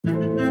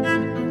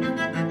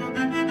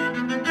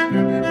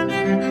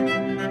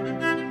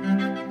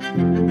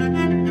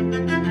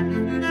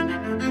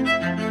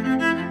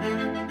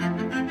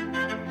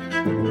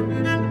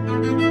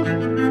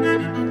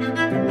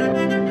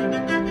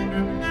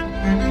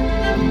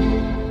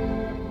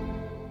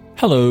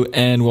Hello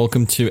and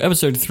welcome to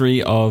episode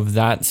 3 of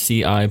That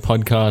CI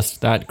podcast,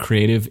 That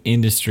Creative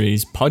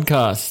Industries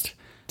podcast.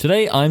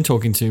 Today I'm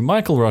talking to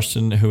Michael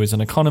Rushton, who is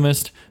an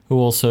economist who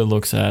also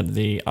looks at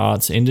the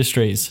arts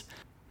industries.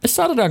 I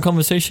started our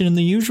conversation in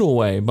the usual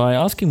way by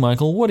asking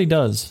Michael what he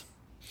does.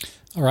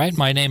 All right,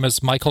 my name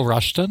is Michael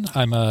Rushton.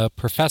 I'm a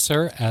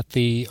professor at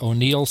the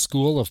O'Neill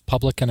School of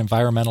Public and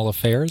Environmental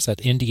Affairs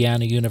at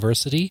Indiana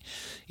University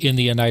in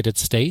the United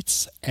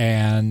States,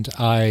 and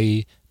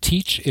I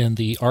teach in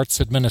the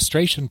arts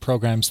administration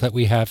programs that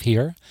we have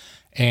here.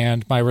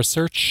 And my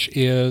research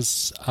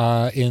is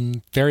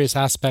in various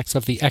aspects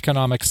of the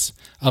economics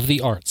of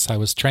the arts. I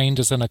was trained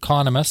as an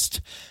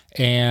economist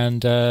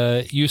and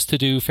used to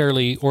do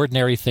fairly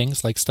ordinary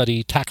things like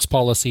study tax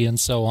policy and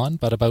so on,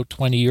 but about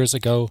 20 years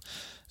ago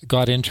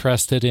got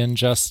interested in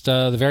just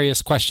the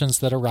various questions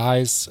that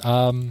arise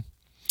in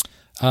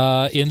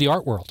the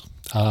art world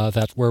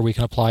where we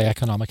can apply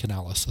economic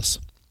analysis.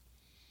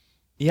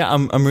 Yeah,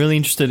 I'm really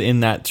interested in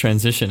that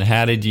transition.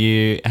 How did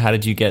you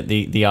get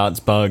the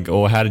arts bug,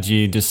 or how did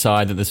you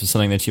decide that this was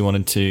something that you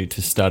wanted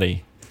to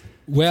study?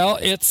 Well,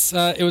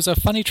 it was a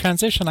funny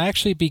transition. I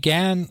actually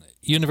began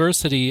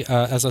university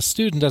as a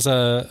student, as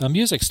a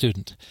music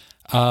student,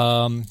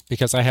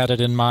 because I had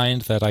it in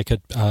mind that I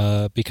could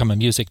become a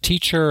music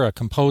teacher, a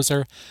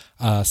composer,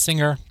 a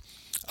singer.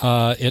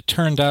 It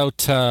turned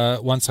out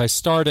once I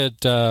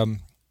started,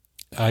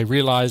 I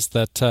realized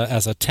that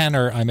as a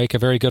tenor, I make a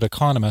very good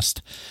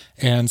economist,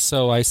 and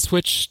so I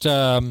switched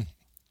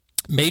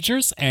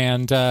majors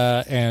and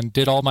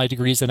did all my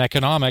degrees in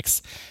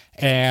economics.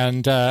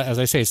 And as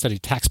I say, I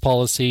studied tax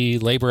policy,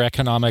 labor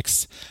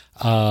economics,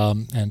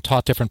 and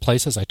taught different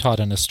places. I taught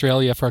in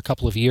Australia for a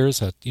couple of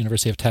years at the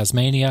University of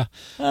Tasmania,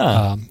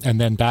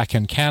 and then back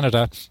in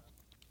Canada.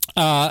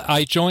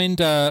 I joined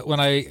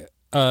when I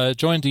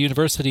joined the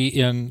university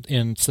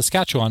in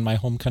Saskatchewan, my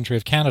home country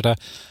of Canada.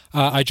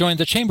 I joined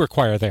the chamber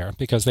choir there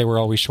because they were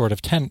always short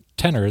of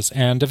tenors.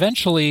 And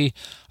eventually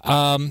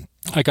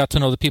I got to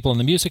know the people in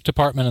the music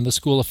department and the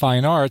School of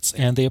Fine Arts,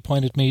 and they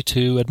appointed me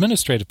to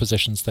administrative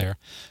positions there.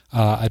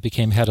 I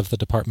became head of the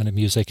Department of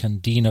Music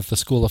and dean of the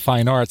School of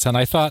Fine Arts. And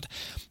I thought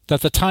that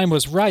the time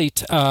was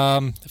right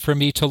for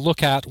me to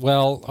look at,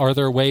 well, are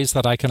there ways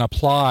that I can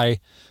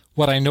apply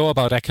what I know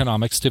about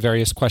economics to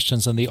various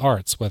questions in the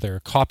arts,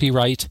 whether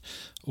copyright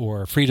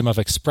or freedom of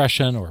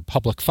expression or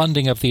public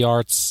funding of the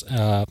arts,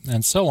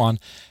 and so on.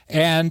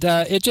 And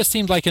it just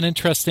seemed like an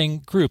interesting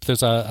group.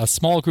 There's a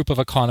small group of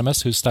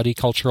economists who study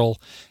cultural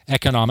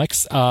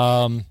economics,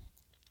 and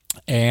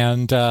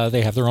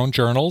they have their own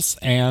journals.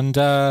 And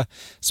so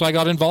I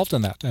got involved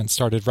in that and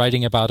started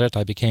writing about it.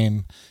 I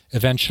became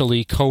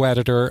eventually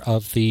co-editor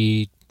of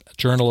the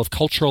Journal of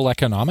Cultural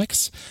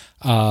Economics,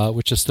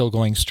 which is still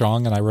going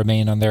strong, and I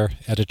remain on their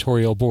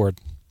editorial board.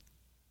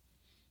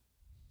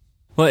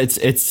 Well,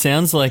 it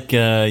sounds like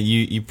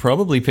you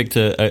probably picked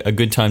a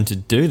good time to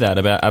do that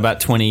about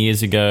 20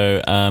 years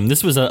ago.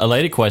 This was a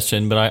later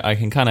question, but I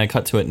can kind of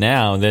cut to it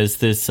now. There's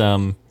this,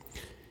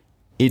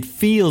 it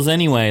feels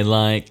anyway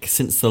like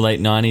since the late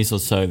 90s or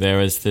so,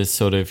 there is this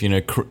sort of,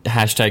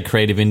 hashtag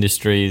creative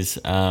industries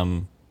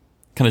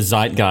kind of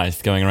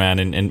zeitgeist going around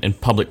in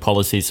public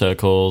policy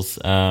circles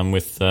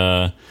with,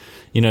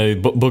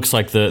 books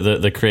like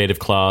the Creative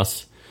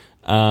Class.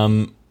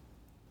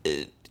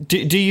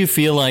 Do you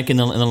feel like in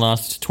the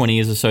last 20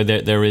 years or so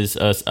there is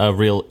a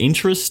real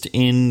interest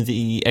in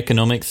the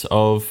economics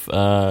of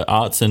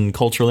arts and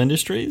cultural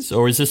industries,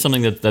 or is this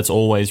something that's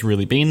always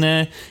really been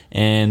there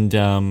and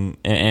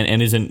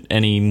isn't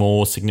any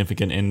more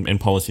significant in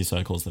policy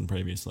circles than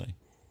previously?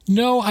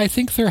 No, I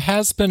think there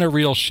has been a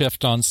real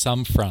shift on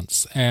some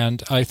fronts,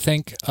 and I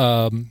think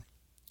a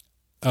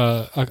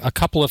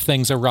couple of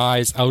things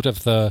arise out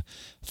of the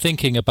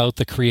thinking about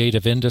the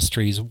creative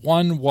industries.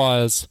 One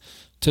was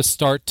to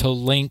start to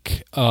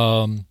link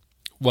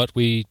what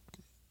we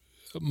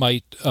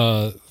might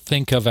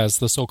think of as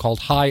the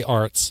so-called high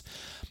arts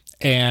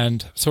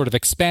and sort of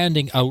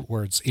expanding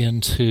outwards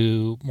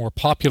into more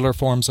popular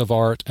forms of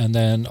art, and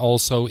then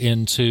also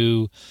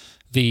into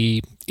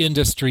the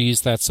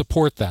industries that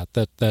support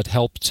that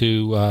help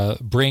to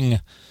bring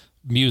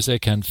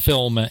music and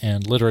film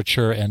and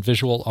literature and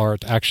visual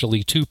art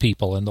actually to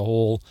people, and the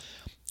whole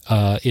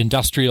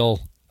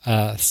industrial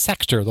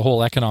sector, the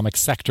whole economic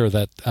sector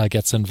that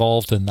gets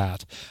involved in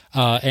that,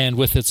 and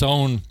with its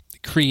own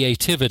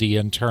creativity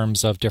in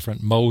terms of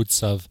different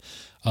modes of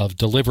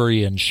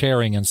delivery and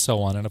sharing and so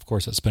on. And of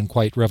course, it's been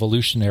quite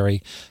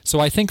revolutionary.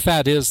 So I think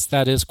that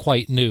is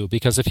quite new,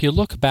 because if you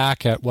look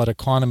back at what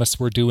economists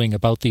were doing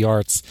about the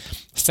arts,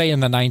 say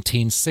in the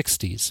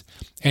 1960s,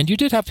 and you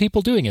did have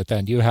people doing it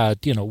then. You had,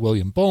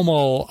 William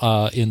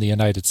Baumol in the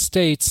United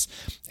States,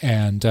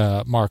 and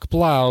Mark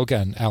Blaug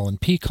and Alan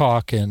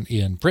Peacock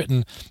in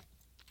Britain.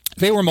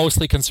 They were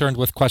mostly concerned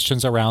with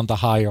questions around the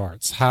high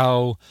arts.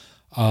 How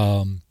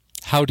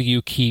do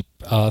you keep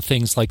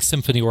things like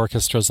symphony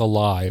orchestras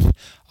alive?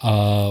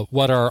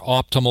 What are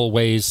optimal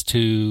ways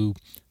to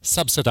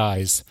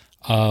subsidize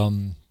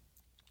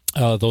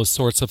those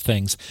sorts of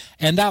things.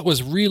 And that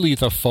was really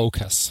the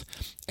focus.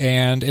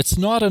 And it's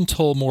not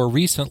until more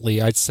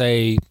recently, I'd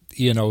say,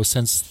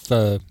 since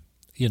the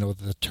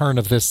turn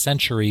of this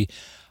century,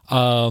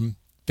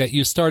 that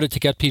you started to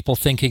get people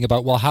thinking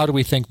about, well, how do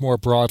we think more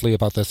broadly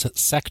about this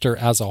sector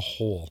as a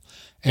whole?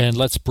 And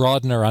let's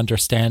broaden our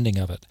understanding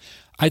of it.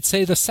 I'd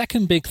say the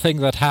second big thing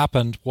that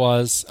happened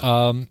was,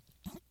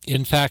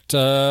 in fact,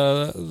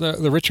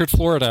 the Richard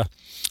Florida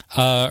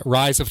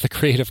rise of the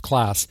creative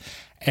class.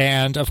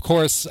 And of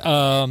course,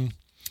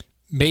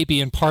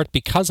 maybe in part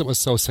because it was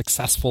so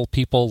successful,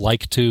 people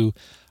like to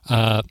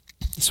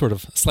sort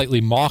of slightly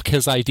mock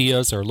his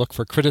ideas or look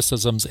for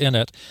criticisms in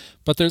it.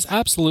 But there's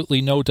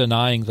absolutely no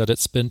denying that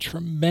it's been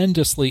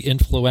tremendously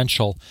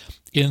influential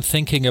in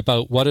thinking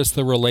about what is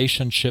the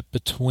relationship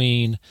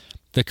between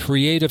the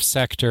creative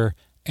sector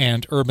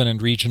and urban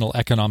and regional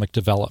economic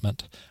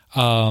development.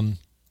 And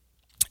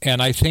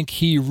I think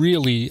he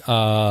really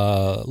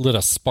lit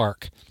a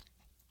spark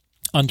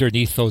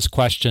underneath those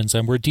questions,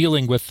 and we're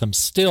dealing with them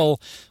still.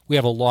 We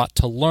have a lot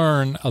to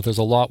learn. There's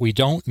a lot we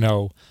don't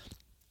know.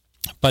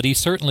 But he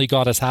certainly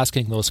got us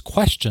asking those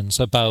questions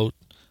about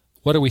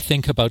what do we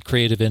think about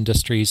creative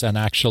industries and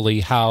actually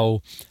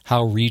how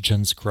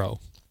regions grow.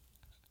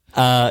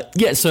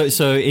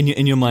 So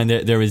in your mind,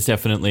 there is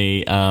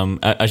definitely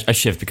a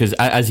shift because,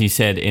 as you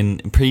said, in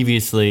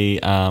previously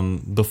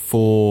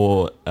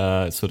before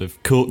sort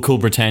of cool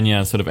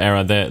Britannia sort of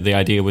era, the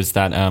idea was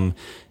that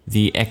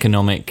the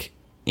economic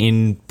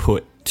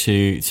input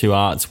to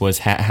arts was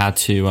how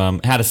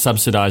to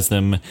subsidize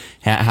them,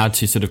 how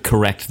to sort of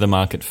correct the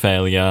market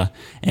failure,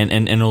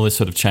 and all this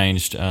sort of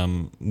changed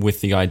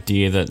with the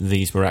idea that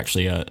these were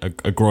actually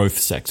a growth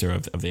sector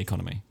of the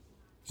economy.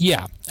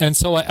 Yeah, and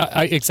so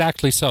I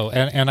exactly so,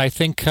 and I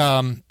think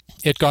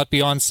it got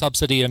beyond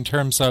subsidy in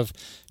terms of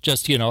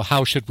just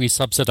how should we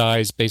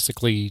subsidize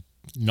basically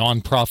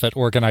nonprofit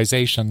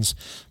organizations,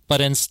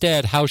 but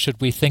instead how should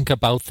we think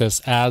about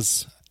this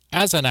as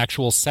an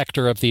actual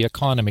sector of the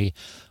economy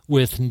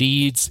with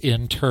needs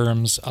in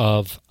terms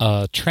of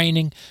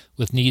training,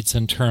 with needs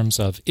in terms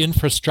of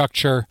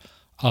infrastructure,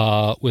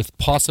 with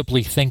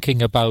possibly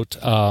thinking about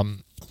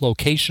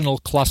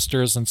locational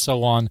clusters and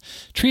so on,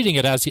 treating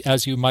it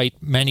as you might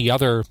many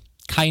other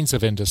kinds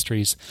of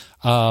industries,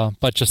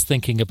 but just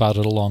thinking about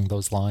it along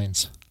those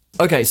lines.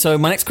 Okay, so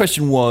my next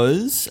question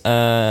was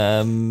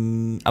about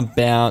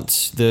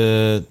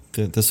the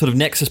sort of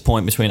nexus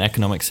point between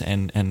economics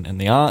and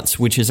the arts,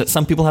 which is that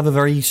some people have a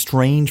very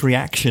strange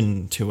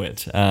reaction to it,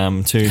 to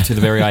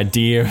the very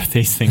idea of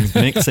these things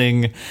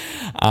mixing.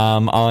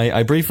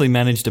 I briefly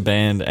managed a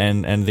band,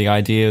 and the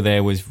idea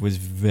there was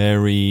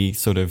very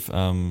sort of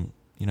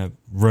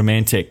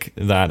romantic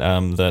that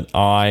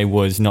I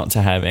was not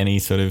to have any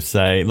sort of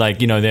say,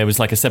 there was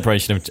like a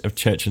separation of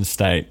church and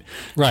state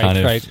kind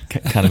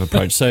of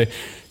approach. So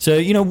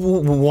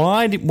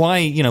why do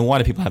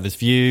people have this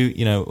view?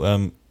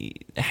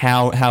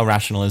 How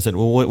rational is it?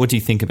 What do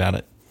you think about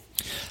it?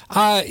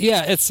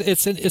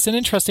 It's an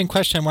interesting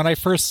question. When I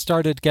first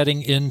started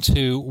getting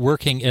into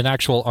working in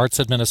actual arts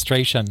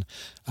administration,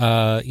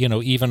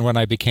 even when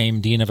I became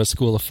dean of a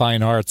school of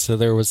fine arts,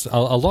 there was a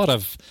lot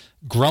of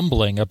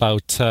grumbling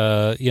about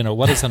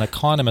what is an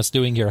economist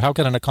doing here? How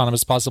can an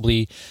economist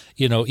possibly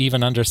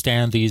even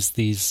understand these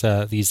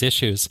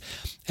issues?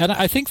 And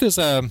I think there's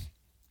a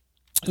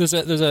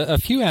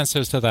few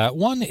answers to that.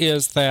 One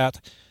is that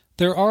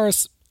there are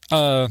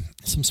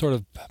some sort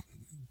of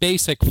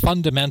basic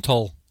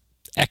fundamental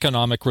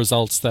economic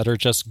results that are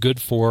just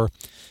good for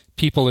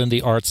people in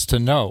the arts to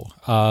know.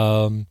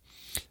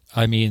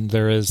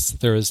 There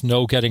is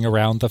no getting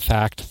around the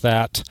fact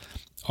that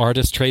art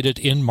is traded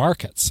in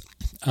markets,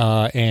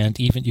 and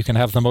even you can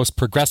have the most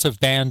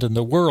progressive band in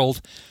the world,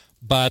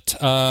 but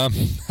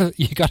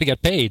you got to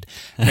get paid,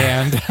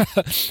 and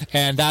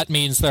and that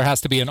means there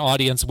has to be an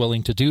audience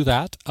willing to do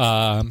that,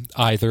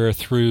 either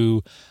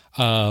through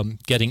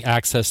getting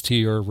access to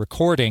your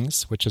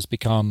recordings, which has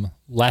become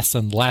less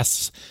and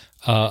less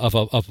of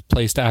a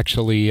place to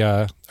actually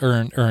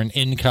earn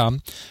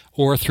income,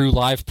 or through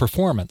live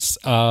performance,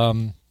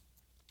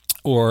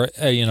 or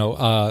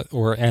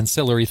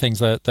ancillary things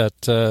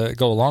that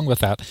go along with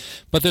that.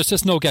 But there's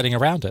just no getting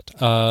around it.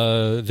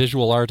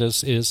 Visual art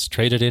is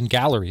traded in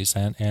galleries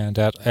and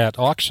at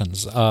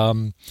auctions.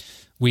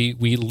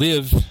 We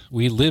live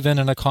in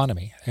an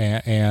economy,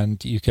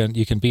 and you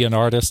can be an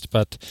artist,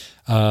 but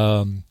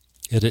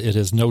it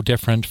is no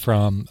different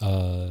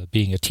from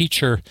being a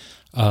teacher,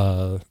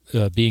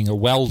 being a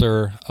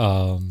welder,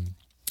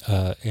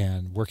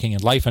 and working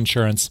in life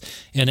insurance.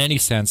 In any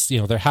sense,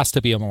 there has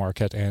to be a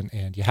market,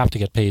 and you have to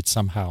get paid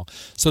somehow.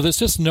 So there's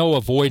just no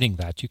avoiding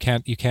that. You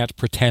can't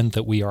pretend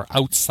that we are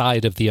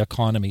outside of the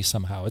economy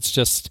somehow. It's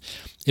just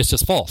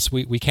false.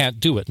 We can't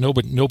do it.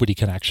 Nobody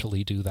can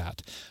actually do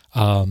that.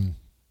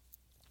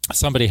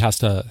 Somebody has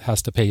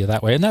to pay you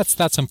that way, and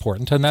that's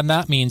important. And then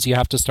that means you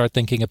have to start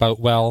thinking about,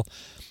 well,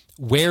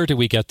 where do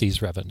we get these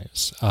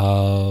revenues?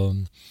 So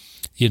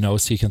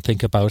you can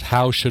think about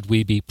how should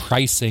we be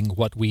pricing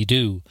what we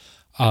do,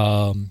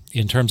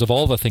 in terms of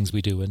all the things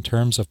we do, in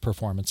terms of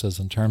performances,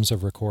 in terms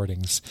of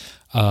recordings,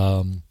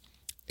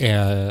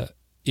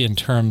 in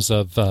terms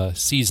of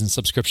season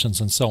subscriptions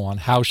and so on.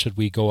 How should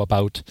we go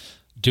about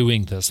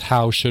doing this?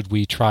 How should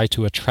we try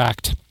to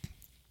attract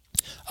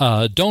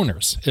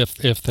donors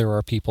if there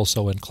are people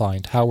so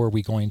inclined? How are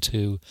we going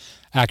to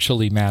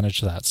actually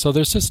manage that? So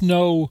there's just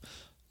no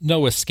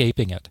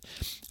escaping it.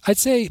 I'd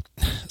say,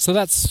 so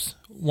that's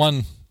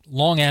one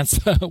long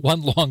answer,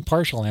 one long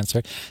partial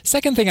answer.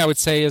 Second thing I would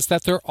say is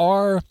that there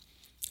are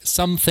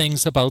some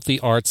things about the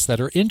arts that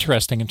are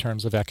interesting in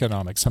terms of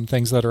economics, some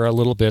things that are a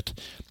little bit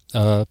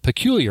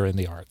peculiar in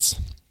the arts.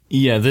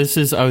 Yeah, this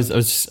is. I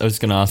was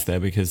going to ask there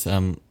because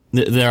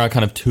there are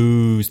kind of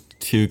two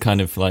kind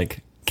of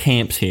like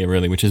camps here,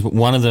 really. Which is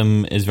one of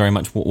them is very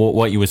much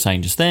what you were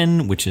saying just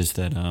then, which is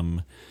that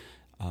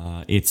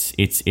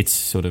it's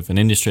sort of an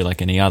industry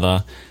like any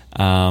other,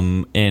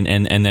 and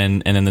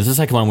then there's the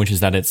second one, which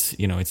is that it's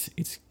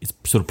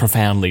sort of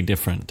profoundly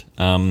different.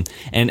 And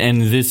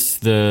this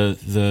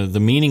the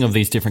meaning of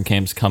these different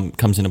camps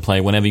comes into play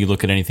whenever you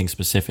look at anything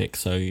specific.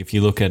 So if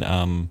you look at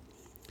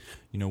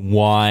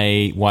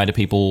why do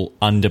people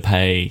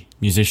underpay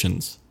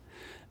musicians?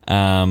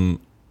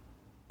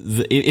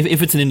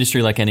 If it's an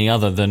industry like any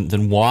other,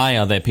 then why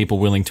are there people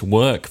willing to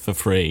work for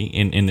free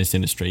in this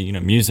industry,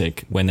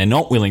 music, when they're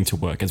not willing to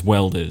work as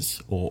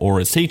welders or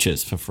as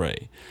teachers for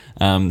free?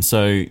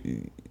 So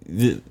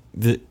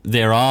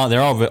there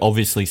are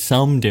obviously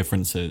some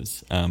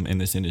differences in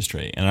this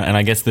industry, and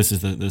I guess this is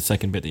the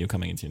second bit that you're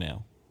coming into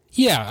now.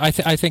 Yeah, I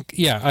think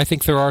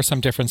there are some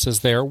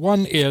differences there.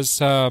 One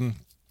is a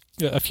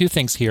few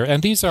things here,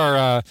 and these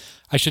are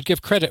I should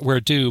give credit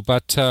where due,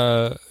 but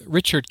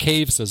Richard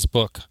Caves's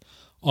book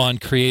on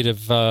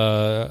creative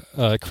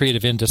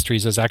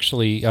industries is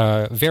actually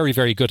very,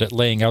 very good at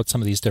laying out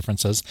some of these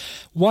differences.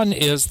 One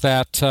is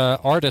that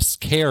artists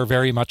care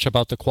very much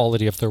about the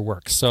quality of their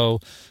work. So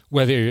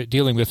whether you're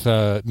dealing with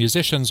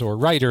musicians or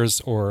writers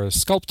or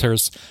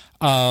sculptors,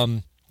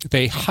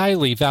 they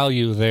highly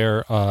value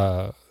their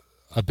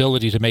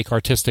ability to make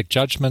artistic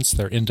judgments,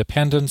 their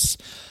independence,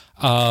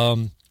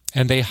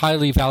 and they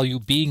highly value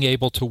being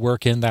able to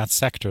work in that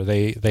sector.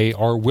 They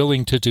are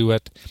willing to do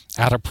it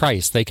at a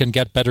price. They can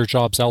get better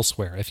jobs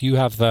elsewhere. If you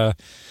have the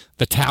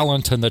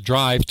talent and the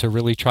drive to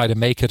really try to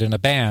make it in a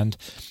band,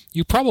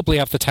 you probably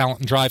have the talent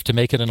and drive to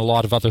make it in a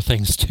lot of other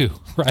things too,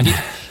 right?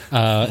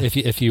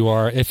 If you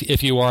are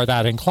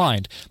that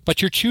inclined,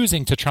 but you're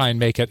choosing to try and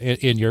make it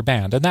in your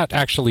band, and that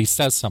actually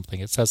says something.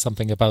 It says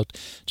something about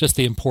just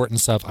the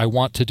importance of I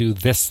want to do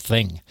this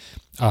thing,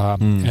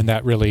 and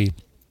that really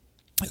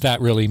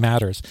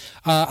matters.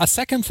 A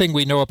second thing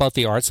we know about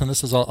the arts, and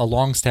this is a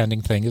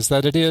long-standing thing, is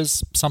that it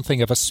is something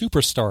of a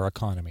superstar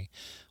economy,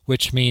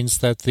 which means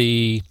that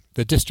the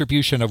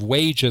distribution of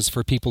wages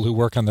for people who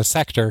work on the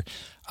sector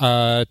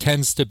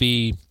tends to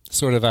be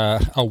sort of a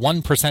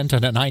 1%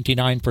 and a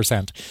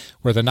 99%,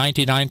 where the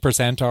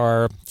 99%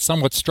 are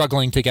somewhat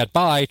struggling to get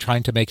by,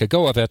 trying to make a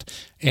go of it,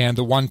 and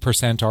the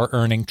 1% are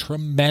earning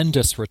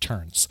tremendous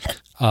returns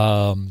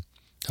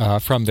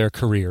from their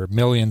career,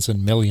 millions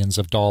and millions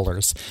of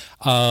dollars.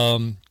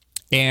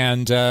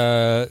 And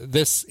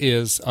this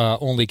is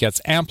only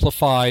gets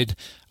amplified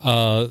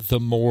the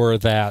more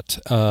that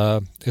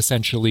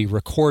essentially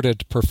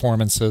recorded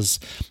performances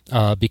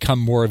become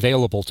more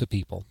available to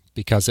people,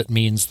 because it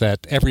means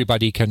that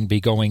everybody can be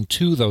going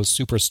to those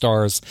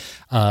superstars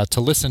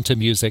to listen to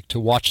music, to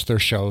watch their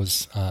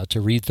shows,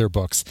 to read their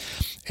books.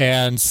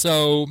 And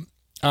so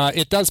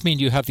it does mean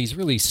you have these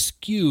really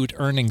skewed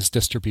earnings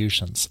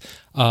distributions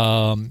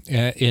in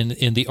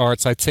the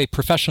arts. I'd say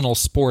professional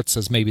sports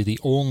is maybe the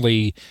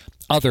only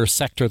other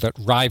sector that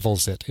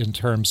rivals it in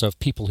terms of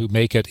people who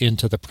make it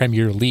into the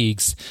Premier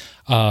Leagues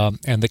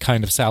and the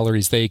kind of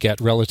salaries they get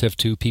relative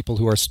to people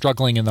who are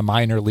struggling in the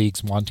minor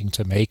leagues wanting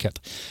to make it.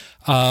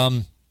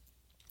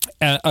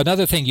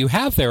 Another thing you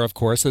have there, of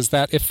course, is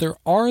that if there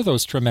are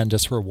those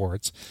tremendous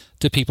rewards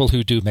to people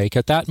who do make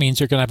it, that means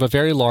you're going to have a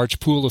very large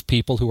pool of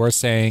people who are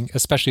saying,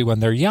 especially when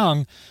they're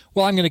young,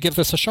 well, I'm going to give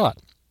this a shot.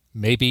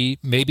 Maybe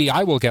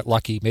I will get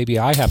lucky. Maybe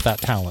I have that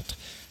talent.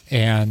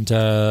 And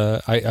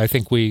I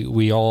think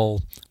we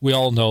all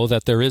know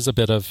that there is a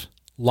bit of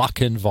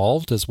luck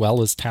involved, as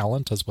well as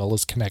talent, as well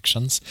as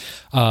connections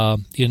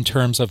in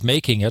terms of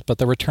making it. But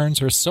the returns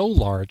are so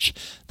large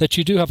that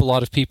you do have a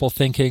lot of people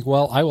thinking,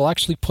 well, I will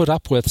actually put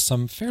up with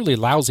some fairly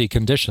lousy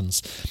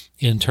conditions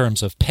in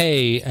terms of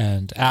pay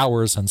and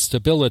hours and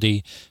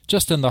stability,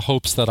 just in the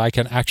hopes that I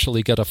can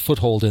actually get a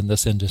foothold in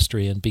this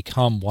industry and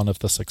become one of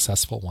the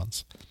successful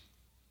ones.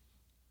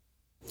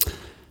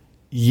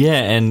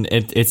 Yeah, and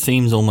it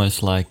seems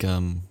almost like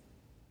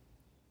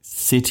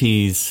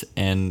cities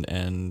and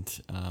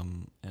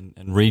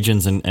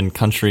regions and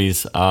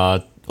countries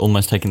are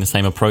almost taking the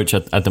same approach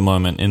at the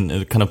moment. In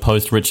the kind of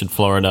post-Richard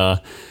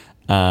Florida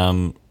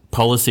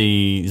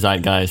policy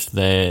zeitgeist,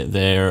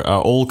 there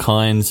are all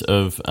kinds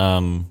of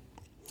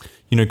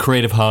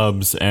creative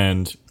hubs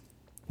and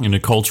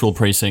cultural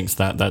precincts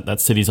that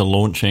cities are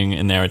launching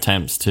in their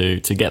attempts to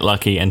get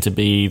lucky and to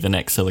be the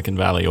next Silicon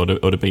Valley or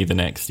to be the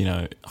next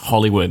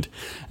Hollywood.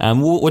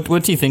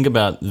 What do you think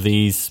about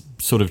these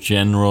sort of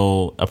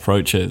general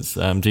approaches?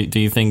 Do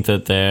you think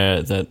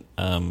that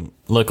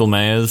local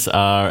mayors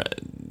are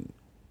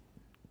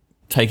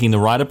taking the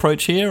right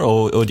approach here,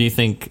 or do you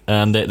think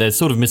they're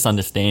sort of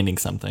misunderstanding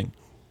something?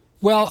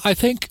 Well, I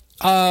think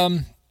a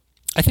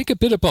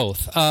bit of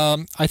both.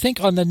 I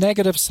think on the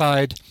negative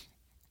side,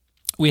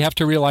 we have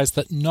to realize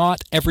that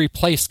not every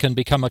place can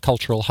become a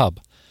cultural hub.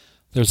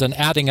 There's an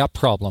adding up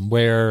problem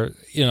where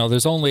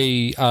there's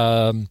only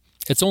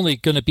it's only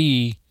going to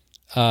be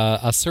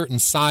a certain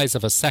size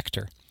of a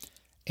sector,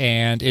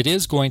 and it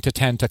is going to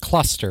tend to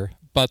cluster.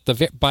 But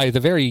by the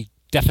very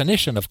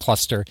definition of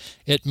cluster,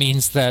 it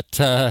means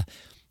that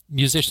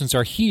musicians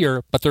are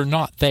here, but they're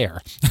not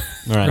there.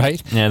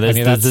 Right? Yeah,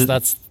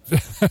 that's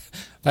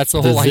that's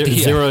the whole idea.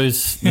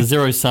 The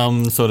zero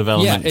sum sort of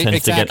element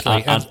tends to get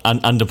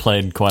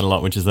underplayed quite a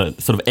lot, which is that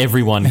sort of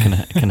everyone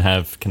can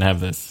have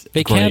this.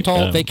 They can't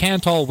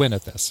all win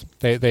at this.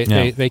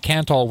 They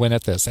can't all win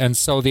at this. And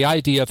so the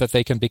idea that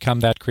they can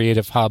become that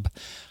creative hub,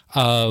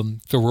 the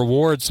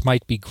rewards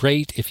might be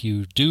great if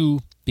you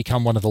do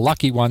become one of the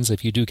lucky ones,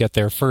 if you do get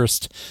there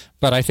first.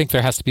 But I think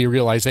there has to be a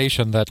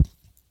realization that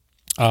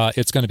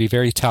it's going to be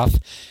very tough.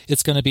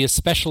 It's going to be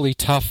especially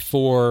tough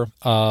for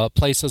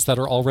places that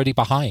are already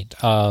behind.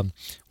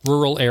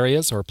 Rural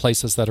areas or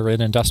places that are in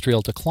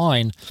industrial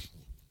decline,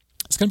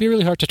 it's going to be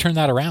really hard to turn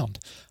that around.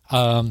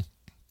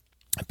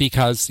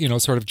 Because,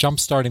 sort of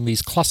jump-starting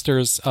these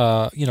clusters,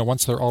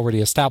 once they're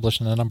already established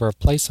in a number of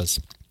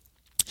places.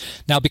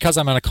 Now, because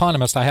I'm an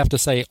economist, I have to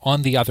say,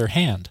 on the other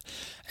hand.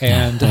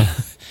 And,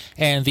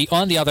 and the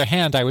on the other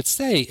hand, I would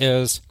say,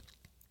 is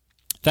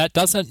that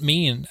doesn't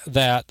mean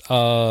that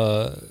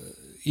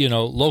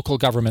local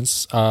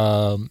governments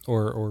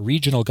or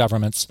regional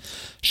governments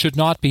should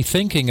not be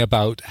thinking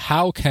about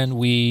how can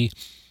we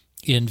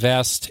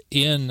invest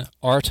in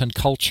art and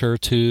culture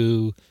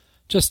to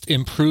just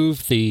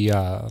improve the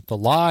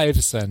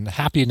lives and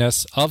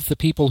happiness of the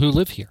people who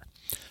live here,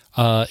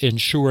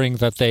 ensuring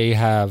that they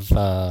have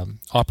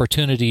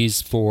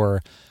opportunities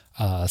for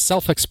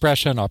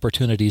self-expression,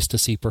 opportunities to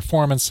see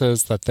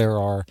performances, that there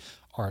are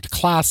art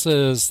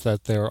classes,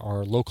 that there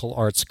are local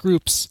arts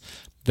groups,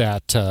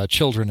 that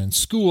children in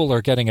school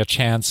are getting a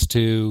chance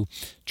to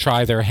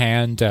try their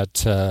hand at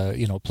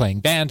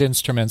playing band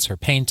instruments or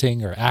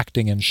painting or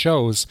acting in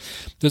shows.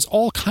 There's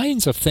all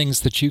kinds of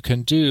things that you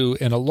can do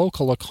in a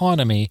local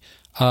economy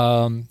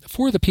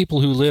for the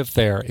people who live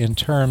there in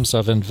terms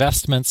of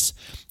investments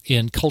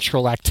in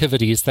cultural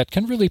activities that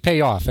can really pay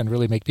off and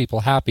really make people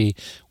happy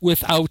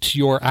without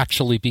your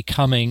actually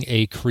becoming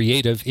a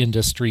creative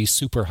industry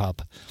super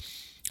hub.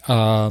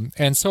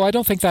 And so I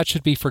don't think that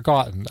should be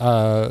forgotten.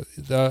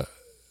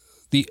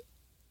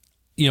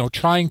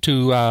 Trying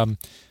to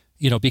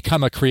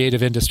become a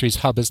creative industries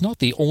hub is not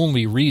the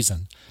only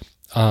reason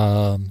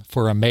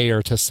for a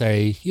mayor to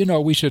say,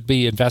 we should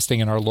be investing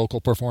in our local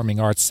performing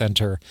arts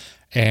center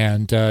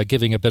and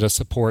giving a bit of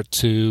support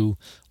to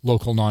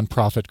local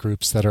nonprofit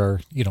groups that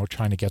are,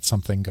 trying to get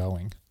something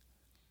going.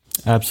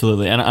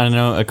 Absolutely. And I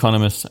know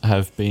economists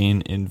have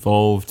been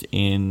involved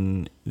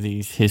in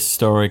these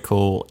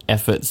historical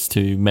efforts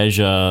to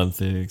measure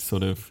the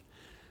sort of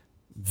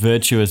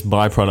virtuous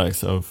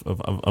byproducts of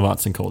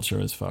arts and culture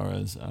as far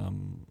as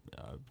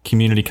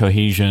community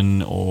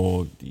cohesion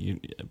or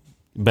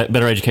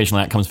better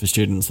educational outcomes for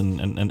students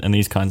and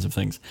these kinds of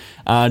things.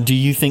 Do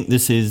you think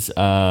this is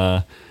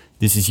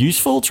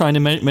useful, trying to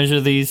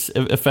measure these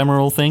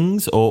ephemeral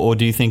things, or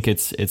do you think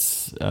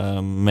it's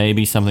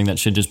maybe something that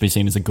should just be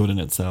seen as a good in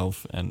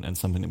itself and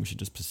something that we should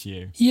just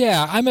pursue?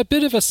 Yeah, I'm a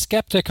bit of a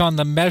skeptic on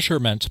the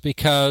measurement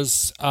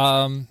because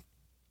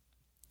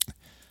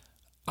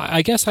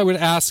I guess I would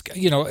ask,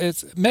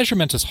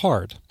 measurement is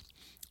hard.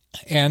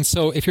 And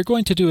so if you're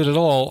going to do it at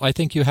all, I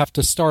think you have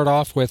to start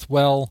off with,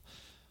 well,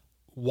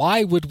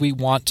 why would we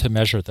want to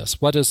measure this?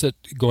 What is it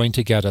going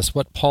to get us?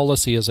 What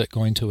policy is it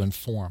going to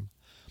inform?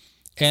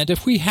 And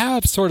if we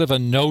have sort of a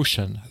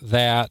notion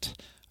that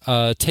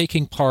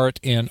taking part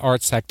in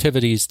arts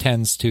activities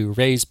tends to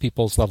raise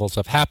people's levels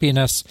of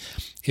happiness,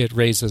 it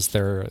raises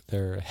their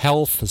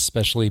health,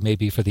 especially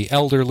maybe for the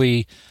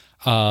elderly,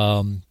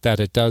 that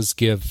it does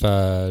give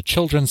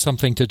children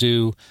something to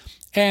do,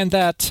 and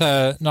that,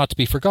 not to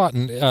be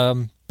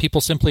forgotten,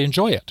 people simply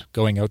enjoy it,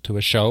 going out to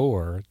a show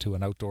or to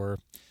an outdoor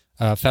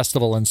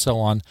festival and so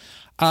on.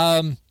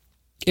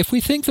 If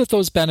we think that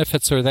those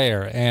benefits are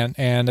there,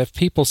 and if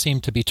people seem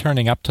to be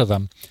turning up to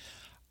them,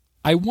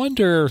 I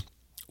wonder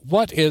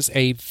what is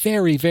a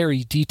very,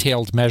 very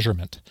detailed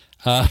measurement,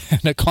 an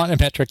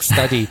econometric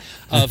study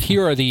of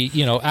here are the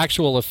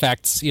actual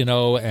effects,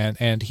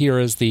 and here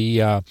is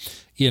the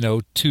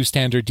 2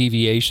 standard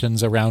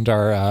deviations around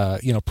our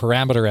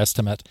parameter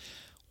estimate.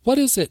 What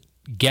does it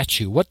get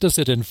you? What does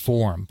it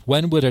inform?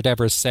 When would it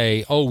ever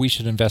say, oh, we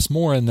should invest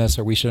more in this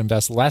or we should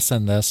invest less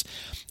in this?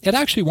 It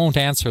actually won't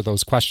answer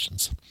those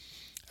questions.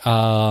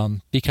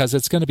 because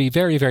it's going to be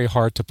very, very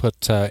hard to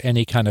put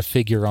any kind of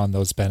figure on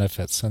those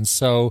benefits. And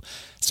so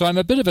I'm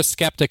a bit of a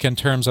skeptic in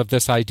terms of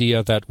this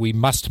idea that we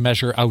must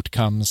measure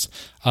outcomes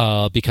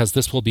because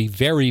this will be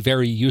very,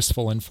 very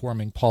useful in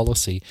forming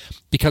policy,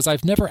 because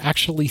I've never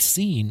actually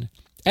seen,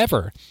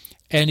 ever,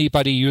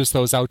 anybody use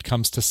those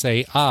outcomes to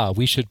say,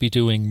 we should be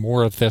doing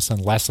more of this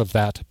and less of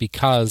that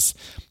because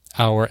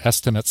our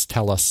estimates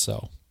tell us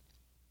so.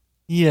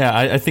 Yeah,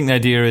 I think the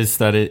idea is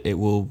that it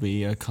will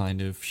be a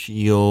kind of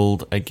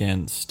shield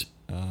against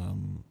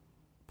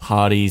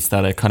parties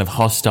that are kind of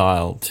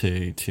hostile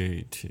to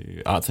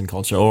arts and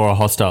culture, or are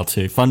hostile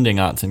to funding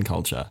arts and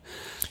culture.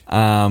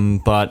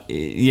 But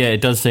yeah,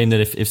 it does seem that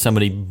if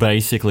somebody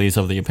basically is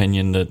of the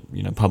opinion that,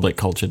 you know, public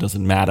culture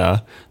doesn't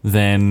matter,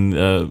 then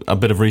a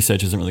bit of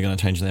research isn't really going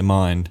to change their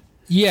mind.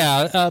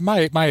 Yeah,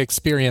 my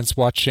experience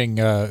watching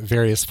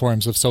various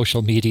forms of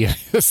social media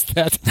is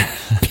that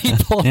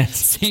people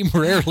seem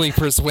rarely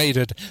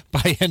persuaded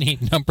by any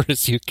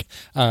numbers you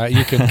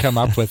can come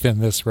up with in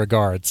this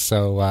regard.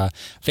 So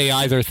they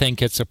either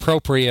think it's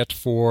appropriate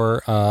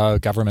for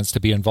governments to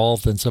be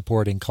involved in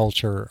supporting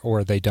culture,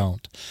 or they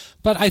don't.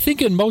 But I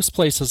think in most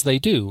places they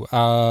do.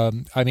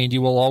 I mean,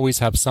 you'll always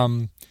have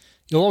some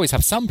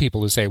people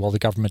who say, well, the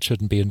government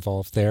shouldn't be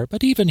involved there.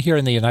 But even here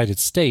in the United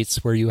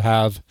States, where you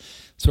have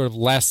sort of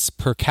less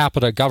per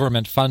capita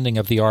government funding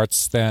of the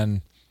arts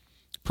than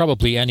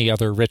probably any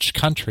other rich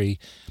country,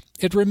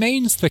 it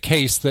remains the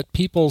case that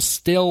people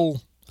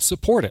still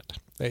support it.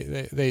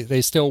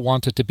 They still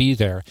want it to be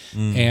there.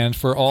 And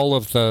for all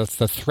of the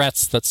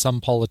threats that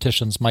some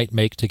politicians might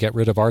make to get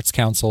rid of arts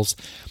councils,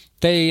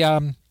 they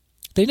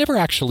never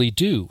actually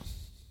do.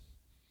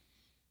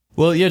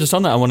 Well, yeah, just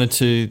on that, I wanted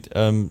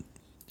to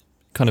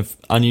kind of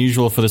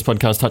unusual for this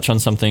podcast, touch on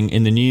something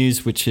in the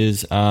news, which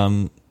is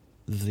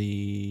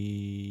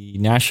the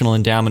National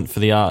Endowment for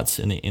the Arts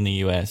in the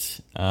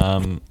US.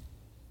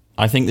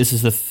 I think this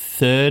is the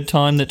third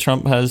time that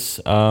Trump has,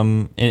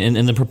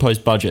 in the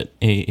proposed budget,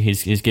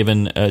 he's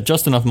given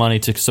just enough money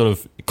to sort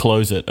of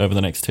close it over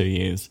the next 2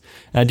 years.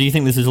 Do you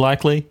think this is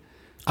likely?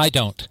 I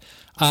don't.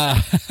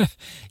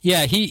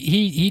 Yeah,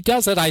 he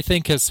does it, I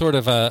think, as sort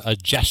of a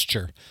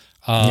gesture.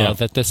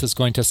 That this is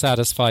going to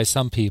satisfy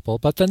some people.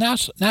 But the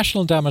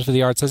National Endowment for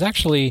the Arts is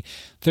actually,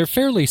 they're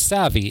fairly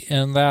savvy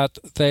in that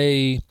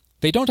they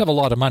don't have a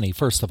lot of money,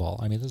 first of all.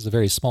 I mean, this is a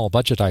very small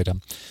budget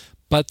item.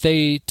 But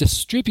they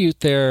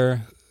distribute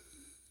their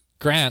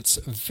grants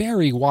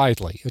very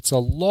widely. It's a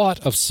lot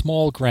of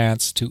small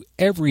grants to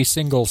every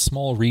single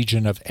small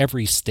region of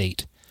every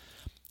state.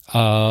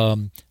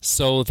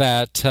 So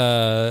that,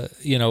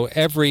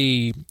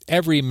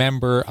 every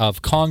member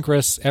of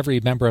Congress, every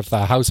member of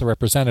the House of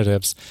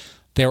Representatives,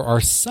 there are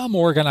some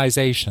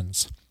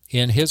organizations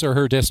in his or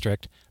her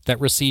district that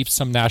receive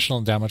some National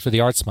Endowment for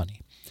the Arts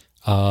money.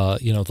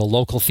 The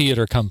local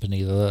theater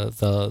company,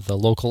 the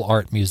local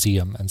art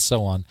museum, and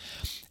so on.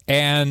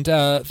 And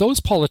those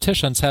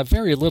politicians have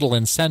very little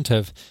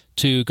incentive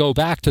to go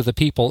back to the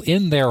people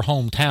in their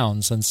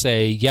hometowns and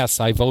say, yes,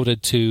 I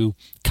voted to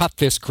cut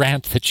this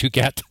grant that you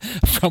get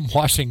from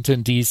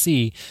Washington,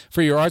 D.C.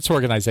 for your arts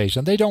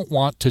organization. They don't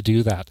want to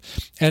do that.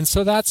 And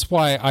so that's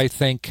why I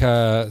think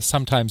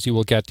sometimes you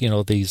will get,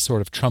 these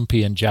sort of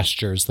Trumpian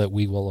gestures that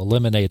we will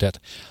eliminate it.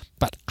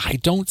 But I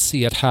don't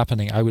see it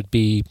happening. I would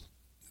be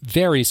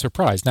very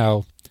surprised.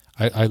 Now,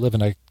 I live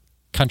in a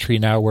country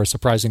now where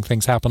surprising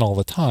things happen all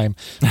the time,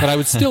 but I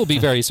would still be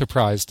very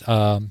surprised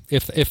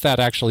if that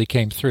actually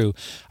came through.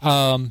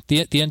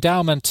 The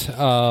endowment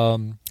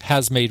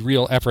has made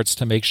real efforts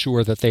to make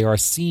sure that they are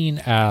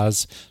seen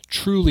as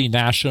truly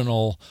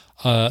national,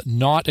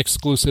 not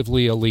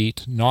exclusively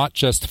elite, not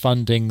just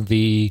funding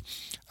the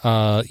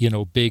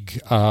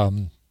big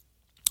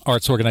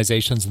arts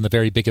organizations in the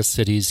very biggest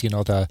cities,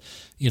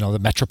 the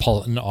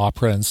Metropolitan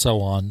Opera and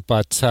so on.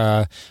 But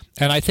and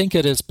I think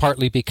it is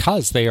partly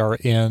because they are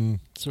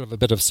in sort of a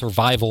bit of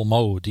survival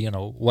mode.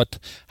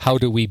 How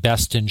do we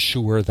best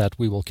ensure that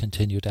we will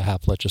continue to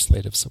have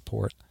legislative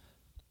support?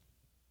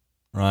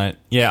 Right.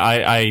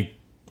 Yeah.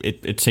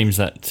 It seems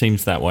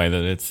that way,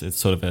 that it's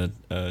sort of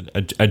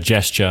a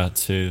gesture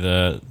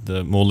to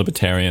the more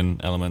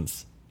libertarian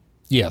elements.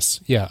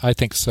 Yes. Yeah. I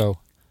think so.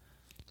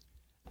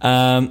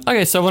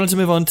 Okay, so I wanted to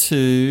move on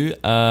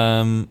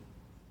to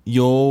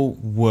your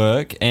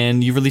work,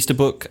 and you released a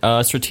book,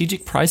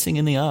 Strategic Pricing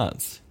in the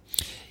Arts.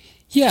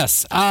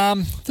 Yes,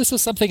 this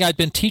is something I'd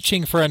been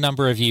teaching for a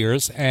number of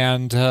years,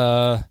 and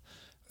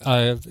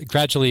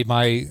gradually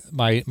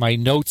my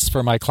notes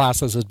for my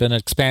classes had been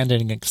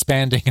expanding,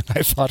 and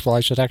I thought, well, I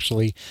should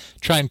actually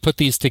try and put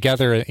these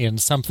together in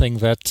something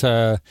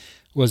that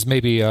was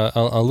maybe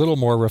a little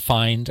more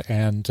refined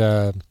and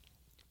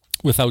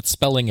without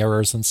spelling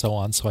errors and so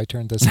on. So I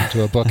turned this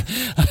into a book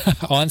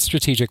on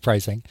strategic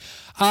pricing.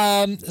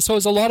 So it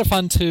was a lot of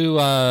fun to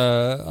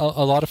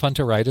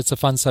write. It's a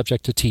fun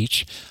subject to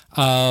teach,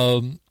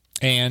 and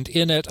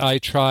in it I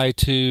try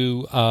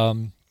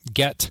to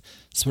get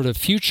sort of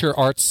future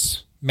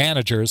arts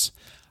managers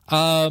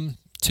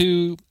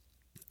to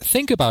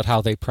think about how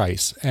they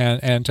price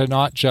and to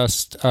not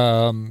just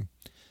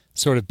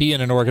sort of be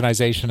in an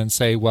organization and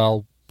say,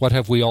 well, what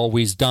have we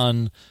always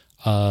done?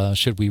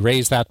 Should we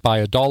raise that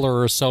by $1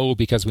 or so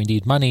because we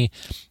need money?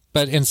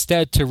 But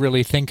instead to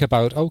really think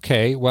about,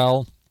 okay,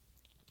 well,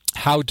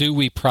 how do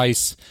we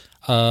price,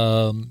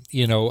 a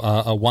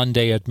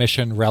one-day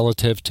admission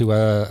relative to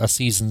a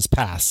season's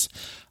pass?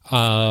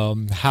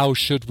 How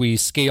should we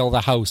scale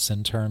the house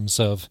in terms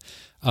of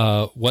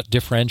what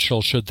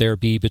differential should there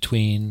be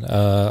between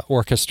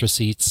orchestra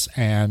seats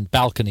and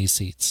balcony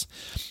seats?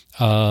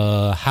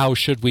 How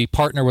should we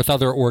partner with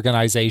other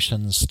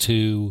organizations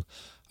to,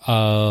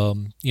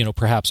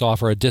 perhaps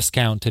offer a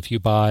discount if you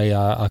buy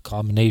a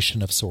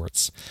combination of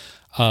sorts?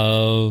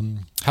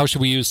 How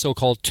should we use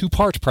so-called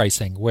two-part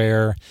pricing,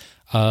 where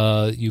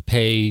you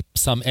pay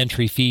some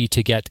entry fee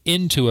to get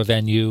into a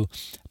venue,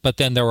 but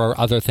then there are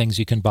other things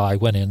you can buy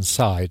when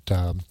inside?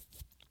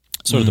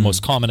 Sort of the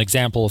most common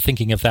example of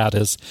thinking of that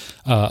is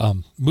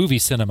movie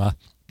cinema,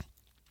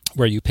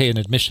 where you pay an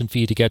admission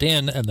fee to get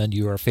in, and then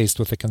you are faced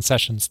with a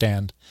concession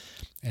stand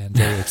and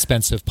very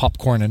expensive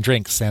popcorn and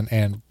drinks.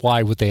 And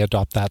why would they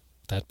adopt that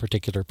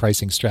particular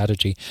pricing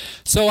strategy?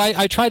 So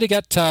I try to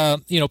get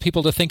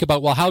people to think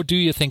about, well, how do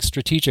you think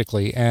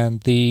strategically?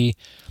 And the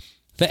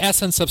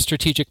essence of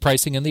strategic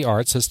pricing in the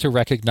arts is to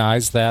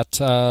recognize that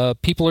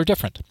people are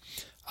different.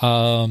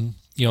 That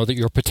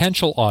your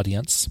potential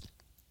audience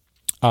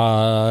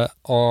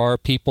are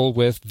people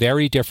with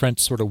very different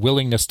sort of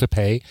willingness to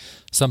pay.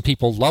 Some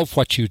people love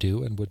what you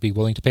do and would be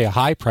willing to pay a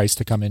high price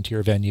to come into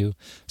your venue.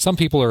 Some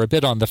people are a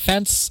bit on the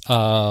fence,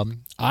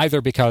 either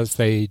because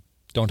they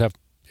don't have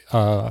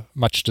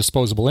much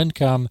disposable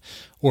income,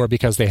 or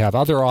because they have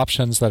other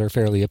options that are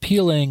fairly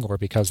appealing, or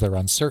because they're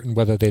uncertain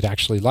whether they'd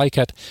actually like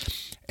it.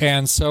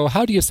 And so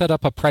how do you set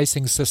up a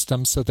pricing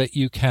system so that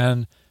you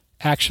can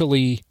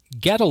actually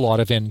get a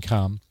lot of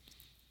income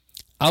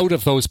out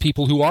of those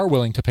people who are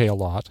willing to pay a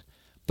lot,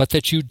 but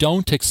that you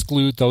don't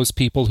exclude those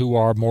people who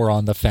are more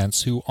on the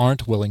fence, who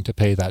aren't willing to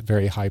pay that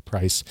very high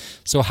price?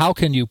 So how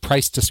can you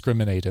price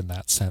discriminate in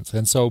that sense?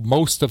 And so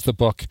most of the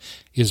book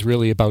is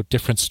really about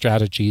different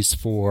strategies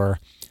for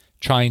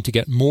trying to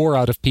get more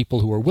out of people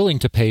who are willing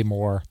to pay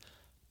more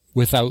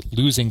without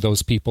losing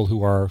those people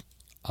who are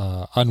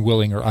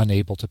unwilling or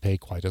unable to pay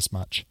quite as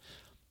much.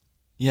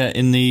 Yeah,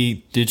 in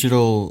the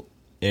digital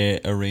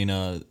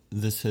arena,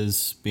 this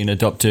has been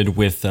adopted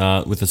with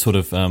a sort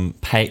of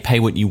pay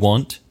what you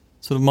want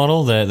sort of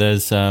model.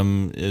 There's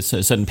certain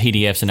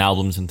PDFs and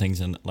albums and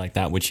things like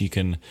that which you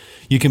can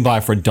buy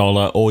for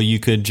 $1, or you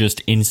could just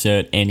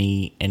insert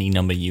any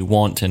number you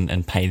want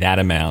and pay that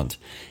amount.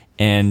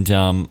 And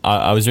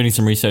I was doing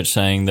some research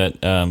saying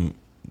that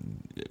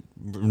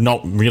not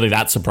really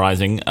that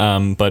surprising,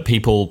 but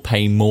people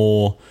pay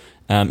more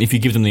if you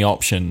give them the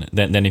option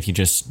than if you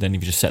just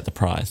set the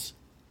price.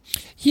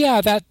 Yeah,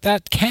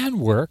 that can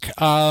work,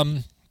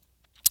 and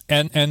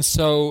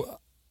so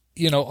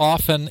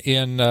often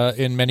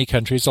in many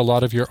countries, a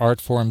lot of your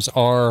art forms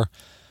are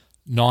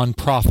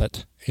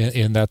nonprofit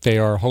in that they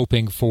are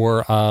hoping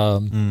for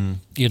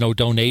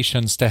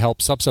donations to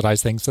help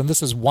subsidize things. And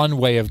this is one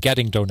way of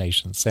getting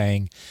donations,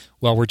 saying,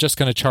 well, we're just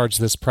going to charge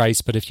this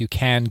price, but if you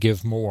can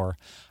give more.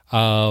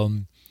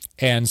 And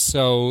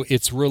so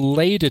it's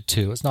related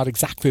to, it's not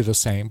exactly the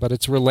same, but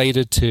it's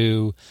related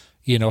to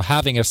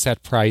having a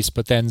set price,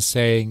 but then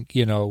saying,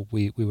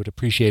 we would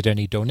appreciate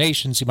any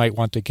donations you might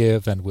want to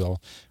give, and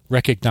we'll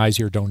recognize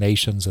your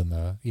donations in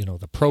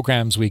the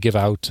programs we give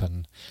out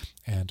and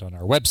on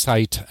our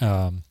website,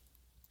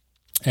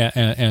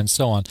 and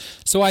so on.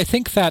 So I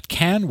think that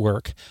can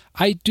work.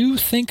 I do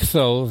think,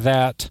 though,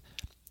 that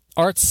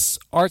arts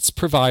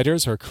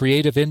providers or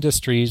creative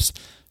industries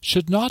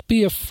should not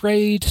be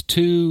afraid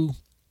to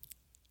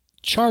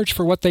charge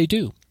for what they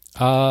do.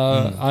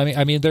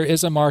 I mean, there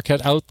is a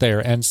market out there,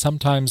 and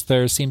sometimes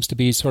there seems to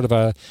be sort of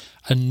a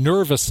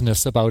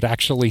nervousness about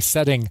actually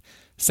setting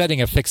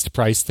a fixed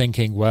price,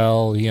 thinking,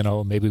 well,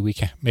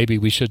 maybe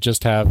we should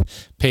just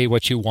pay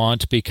what you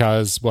want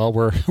because, well,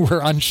 we're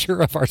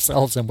unsure of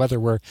ourselves and whether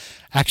we're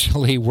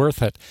actually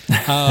worth it.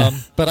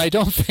 But I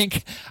don't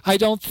think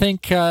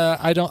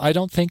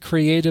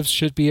creatives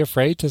should be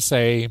afraid to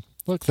say,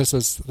 look, this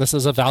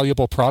is a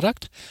valuable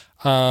product,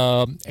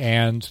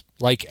 and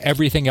like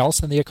everything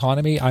else in the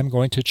economy, I'm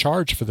going to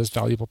charge for this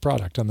valuable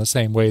product in the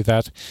same way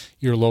that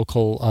your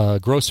local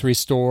grocery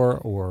store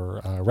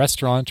or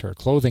restaurant or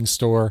clothing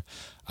store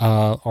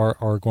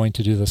are going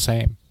to do the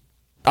same.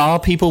 Are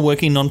people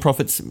working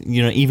nonprofits,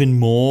 even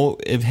more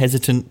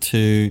hesitant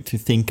to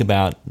think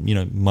about,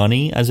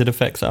 money as it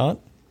affects art?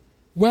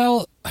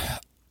 Well,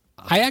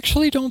 I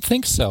actually don't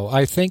think so.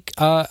 I think,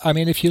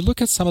 if you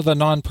look at some of the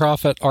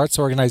nonprofit arts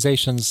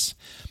organizations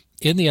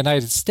in the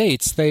United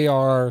States, they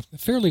are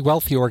fairly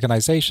wealthy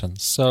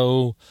organizations.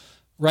 So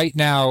right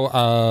now,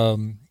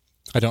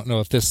 I don't know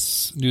if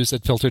this news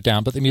had filtered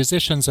down, but the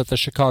musicians at the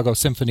Chicago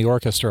Symphony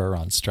Orchestra are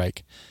on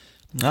strike.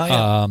 Oh,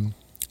 yeah.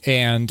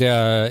 And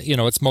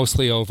it's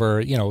mostly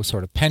over,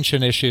 sort of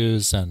pension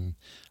issues and,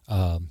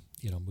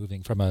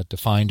 moving from a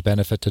defined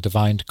benefit to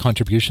defined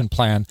contribution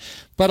plan,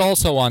 but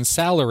also on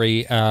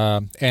salary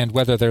and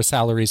whether their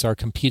salaries are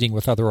competing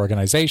with other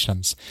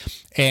organizations.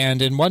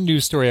 And in one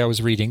news story I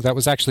was reading that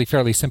was actually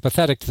fairly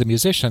sympathetic to the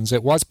musicians,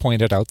 it was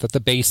pointed out that the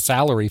base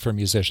salary for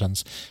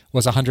musicians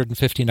was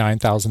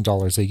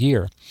 $159,000 a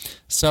year.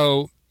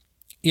 So,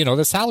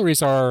 the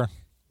salaries are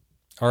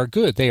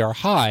good. They are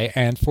high.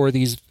 And for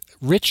these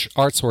rich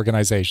arts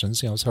organizations,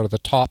 sort of the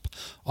top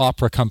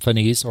opera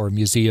companies or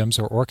museums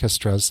or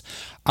orchestras,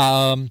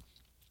 they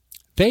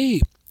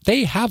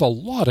have a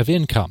lot of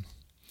income.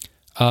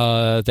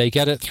 They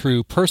get it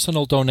through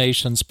personal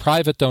donations,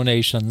 private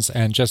donations,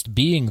 and just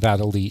being that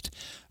elite.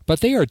 But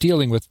they are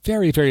dealing with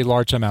very, very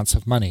large amounts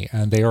of money,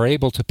 and they are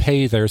able to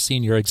pay their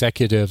senior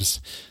executives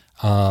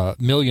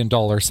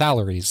million-dollar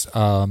salaries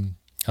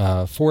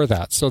for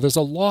that. So there's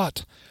a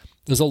lot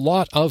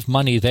of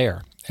money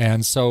there.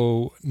 And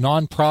so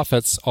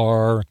nonprofits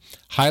are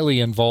highly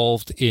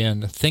involved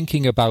in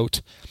thinking about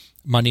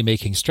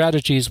money-making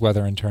strategies,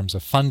 whether in terms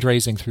of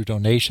fundraising through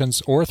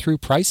donations or through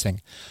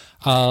pricing.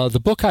 The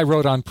book I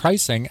wrote on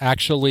pricing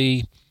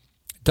actually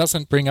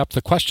doesn't bring up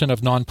the question of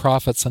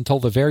nonprofits until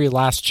the very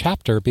last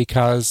chapter,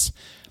 because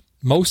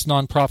most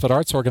nonprofit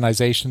arts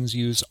organizations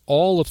use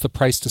all of the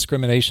price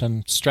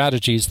discrimination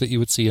strategies that you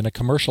would see in a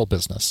commercial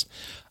business.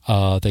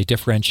 They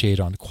differentiate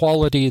on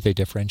quality, they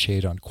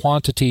differentiate on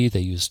quantity, they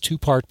use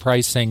two-part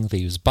pricing, they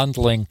use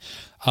bundling.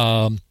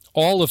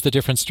 All of the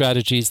different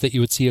strategies that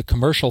you would see a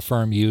commercial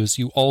firm use,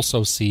 you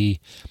also see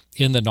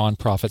in the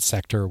nonprofit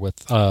sector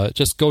with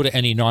just go to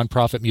any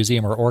nonprofit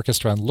museum or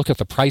orchestra and look at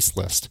the price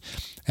list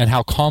and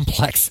how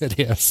complex it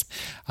is.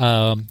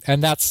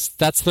 And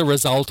that's the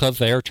result of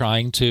their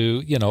trying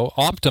to,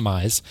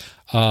 optimize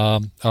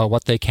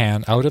what they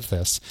can out of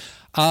this.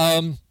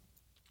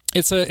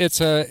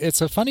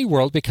 It's a funny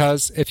world,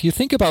 because if you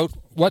think about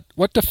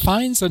what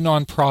defines a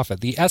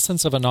nonprofit, the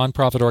essence of a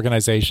nonprofit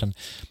organization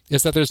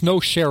is that there's no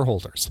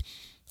shareholders.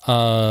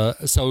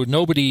 So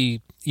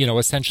nobody,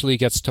 essentially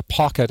gets to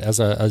pocket as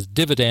a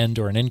dividend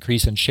or an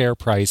increase in share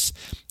price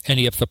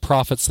any of the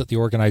profits that the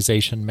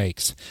organization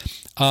makes.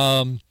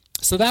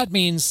 So that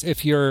means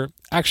if you're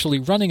actually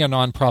running a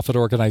nonprofit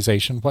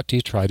organization, what do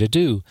you try to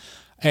do?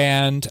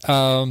 And,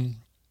 one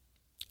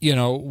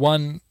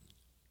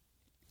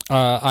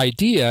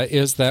idea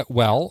is that,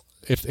 well,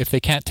 if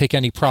they can't take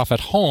any profit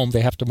home,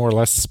 they have to more or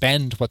less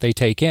spend what they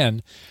take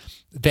in.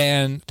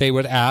 Then they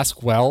would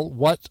ask, well,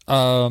 what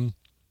are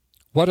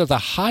the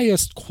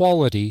highest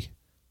quality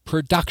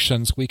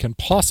productions we can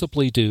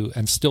possibly do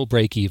and still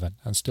break even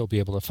and still be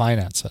able to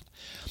finance it?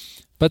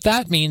 But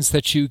that means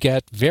that you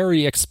get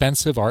very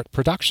expensive art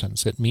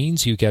productions. It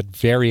means you get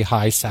very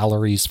high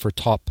salaries for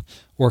top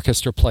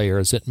orchestra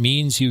players. It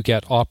means you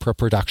get opera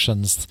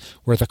productions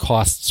where the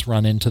costs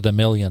run into the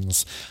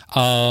millions.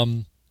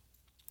 And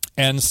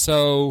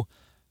so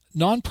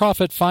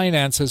nonprofit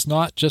finance is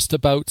not just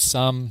about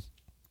some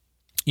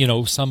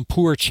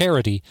poor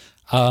charity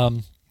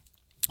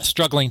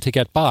struggling to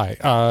get by.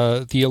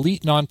 The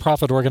elite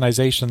nonprofit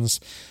organizations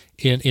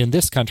in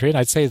this country, and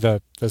I'd say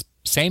the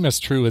same is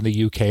true in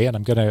the UK, and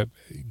I'm going to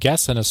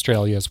guess in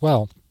Australia as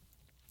well,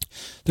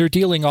 they're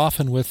dealing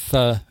often with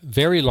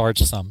very large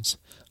sums,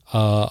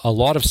 a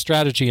lot of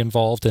strategy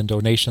involved in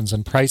donations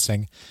and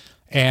pricing,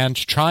 and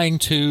trying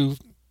to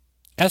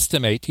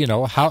estimate,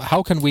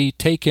 how can we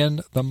take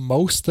in the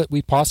most that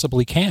we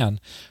possibly can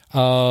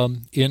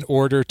in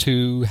order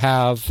to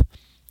have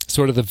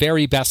sort of the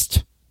very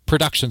best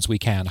productions we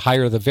can,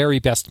 hire the very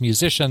best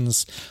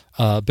musicians,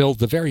 build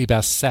the very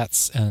best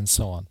sets, and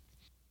so on.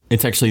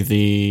 It's actually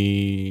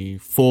the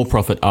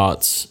for-profit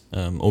arts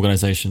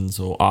organizations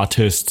or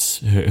artists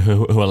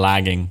who are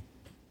lagging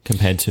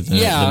compared to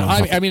the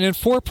I mean, in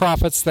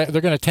for-profits, they're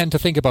going to tend to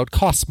think about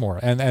costs more,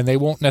 and they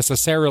won't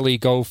necessarily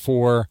go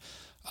for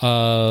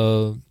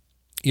more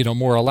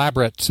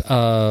elaborate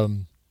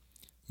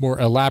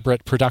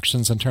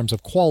productions in terms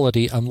of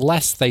quality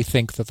unless they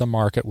think that the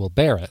market will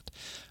bear it.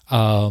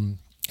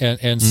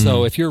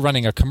 So if you're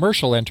running a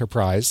commercial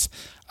enterprise,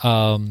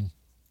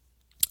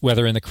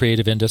 whether in the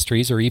creative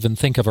industries or even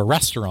think of a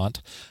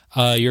restaurant,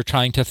 you're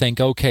trying to think,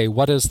 okay,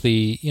 what is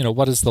the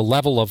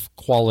level of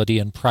quality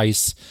and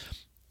price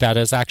that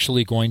is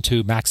actually going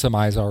to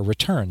maximize our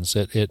returns?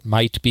 It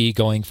might be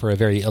going for a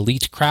very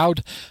elite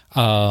crowd,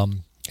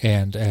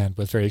 and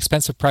with very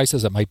expensive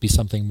prices. It might be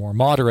something more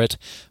moderate,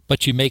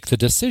 but you make the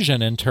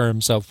decision in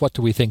terms of what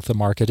do we think the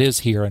market is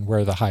here and where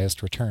are the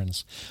highest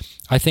returns.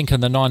 I think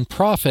in the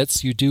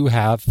nonprofits, you do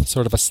have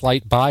sort of a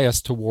slight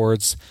bias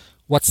towards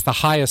what's the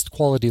highest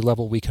quality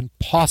level we can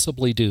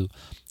possibly do,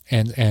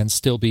 and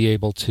still be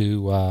able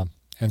to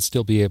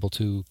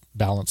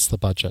balance the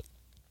budget.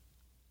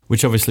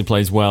 Which obviously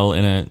plays well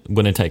in a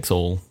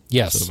winner-takes-all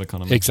sort of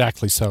economy.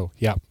 Exactly so,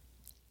 yeah.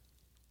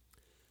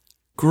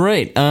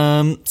 Great.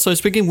 So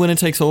speaking of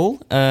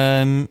winner-takes-all,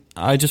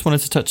 I just wanted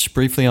to touch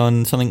briefly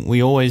on something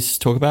we always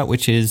talk about,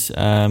 which is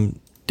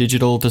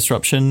digital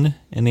disruption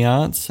in the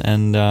arts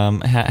and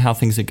how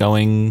things are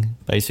going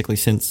basically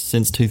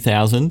since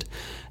 2000.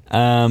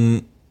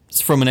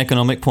 from an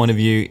economic point of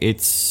view,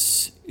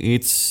 it's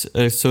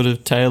a sort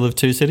of tale of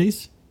two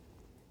cities.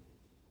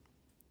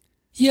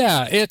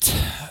 Yeah,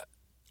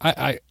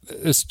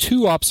 there's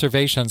two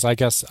observations I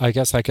guess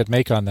I could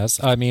make on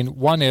this. I mean,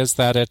 one is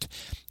that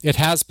it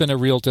has been a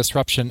real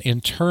disruption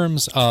in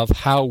terms of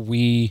how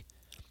we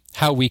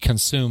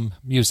consume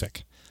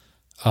music.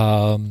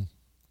 I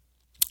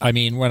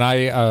mean, when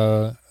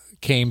I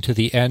came to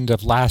the end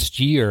of last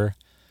year,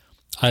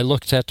 I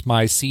looked at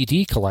my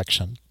CD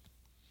collection,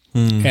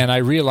 and I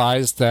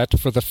realized that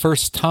for the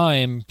first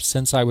time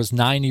since I was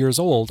 9 years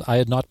old, I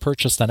had not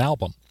purchased an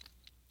album.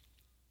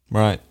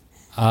 Right.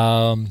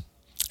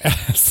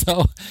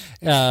 So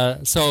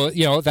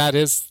that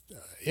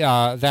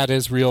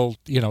is real,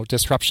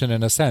 disruption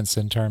in a sense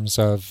in terms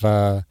of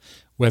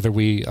whether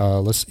we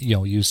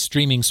use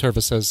streaming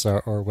services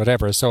or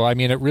whatever. So I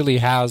mean, it really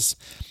has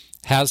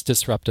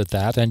disrupted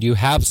that, and you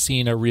have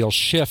seen a real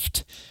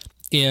shift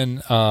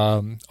in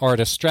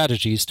artist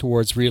strategies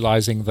towards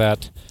realizing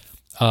that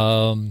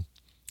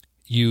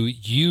you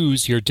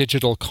use your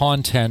digital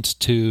content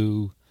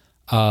to,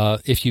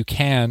 if you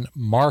can,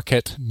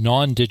 market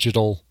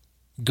non-digital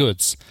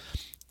goods.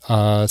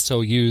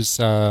 So use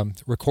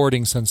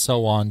recordings and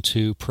so on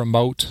to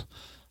promote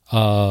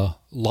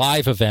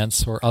live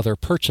events or other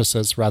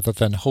purchases rather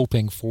than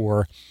hoping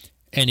for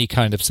any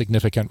kind of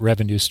significant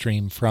revenue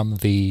stream from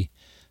the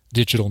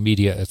digital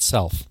media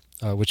itself,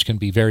 which can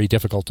be very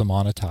difficult to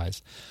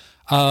monetize.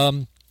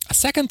 A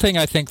second thing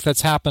I think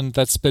that's happened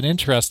that's been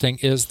interesting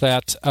is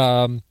that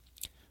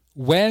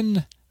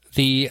when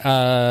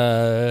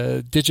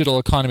the digital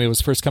economy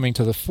was first coming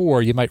to the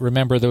fore, you might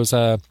remember there was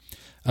a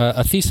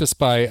thesis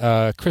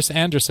by Chris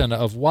Anderson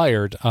of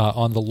Wired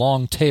on the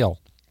long tail.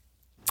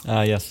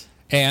 Yes.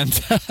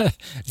 And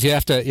you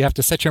have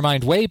to set your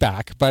mind way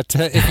back. But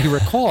if you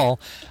recall,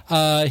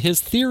 his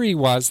theory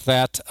was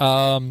that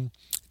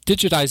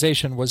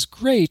digitization was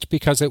great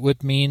because it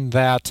would mean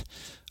that,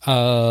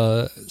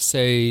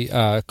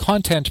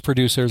 content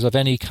producers of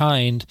any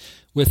kind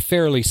with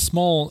fairly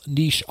small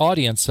niche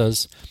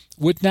audiences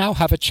would now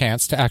have a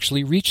chance to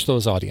actually reach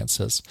those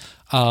audiences,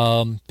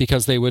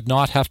 because they would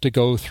not have to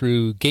go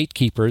through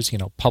gatekeepers,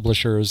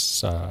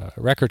 publishers,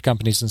 record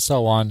companies, and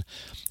so on,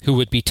 who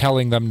would be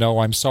telling them, no,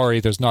 I'm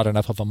sorry, there's not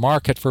enough of a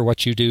market for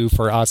what you do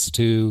for us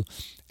to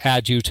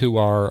add you to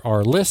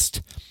our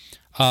list.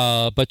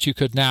 But you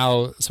could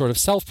now sort of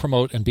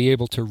self-promote and be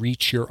able to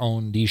reach your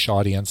own niche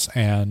audience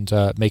and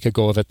make a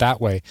go of it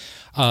that way.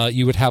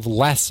 You would have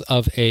less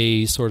of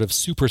a sort of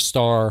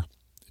superstar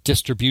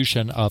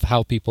distribution of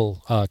how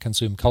people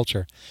consume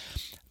culture.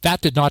 That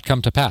did not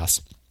come to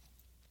pass.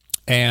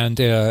 And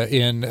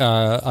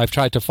I've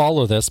tried to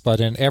follow this, but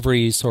in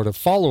every sort of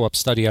follow-up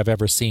study I've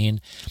ever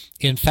seen,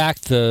 in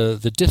fact,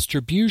 the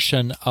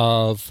distribution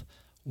of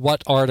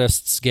what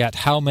artists get,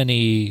 how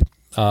many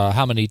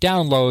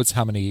downloads,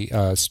 how many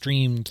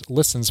streamed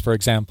listens, for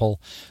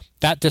example,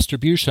 that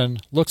distribution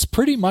looks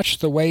pretty much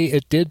the way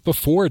it did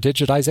before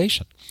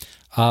digitization.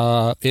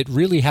 It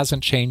really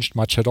hasn't changed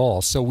much at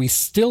all. So we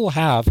still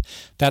have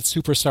that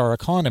superstar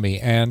economy.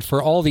 And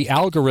for all the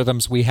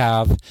algorithms we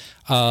have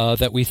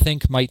that we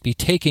think might be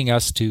taking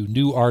us to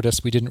new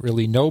artists we didn't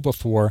really know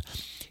before,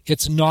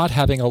 it's not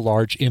having a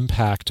large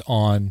impact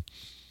on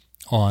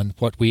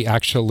what we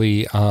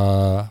actually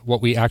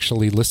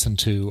listen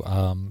to,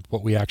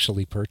 what we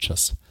actually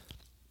purchase.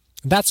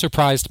 That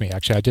surprised me.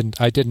 Actually,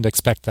 I didn't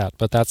expect that,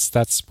 but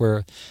that's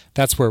where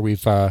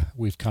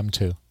we've come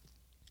to.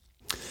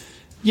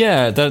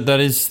 Yeah, that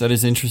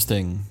is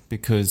interesting,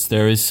 because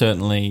there is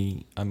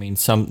certainly, I mean,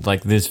 some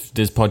like this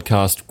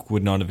podcast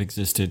would not have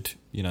existed,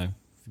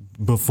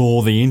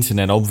 before the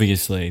internet.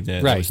 Obviously,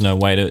 there was no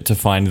way to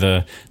find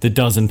the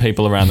dozen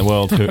people around the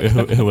world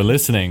who were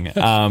listening.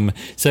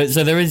 So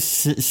there is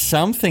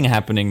something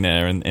happening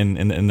there in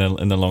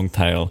the long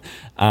tail,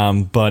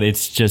 but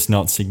it's just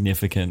not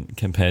significant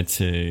compared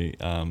to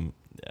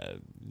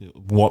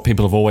what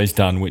people have always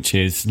done, which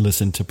is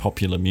listen to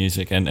popular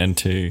music and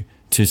to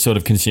sort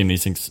of consume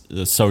these things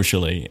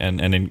socially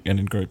and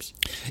in groups.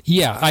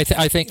 Yeah, I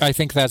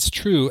think that's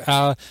true.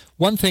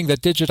 One thing that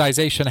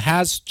digitization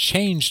has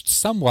changed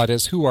somewhat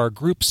is who our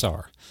groups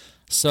are.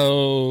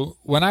 So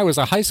when I was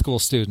a high school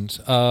student,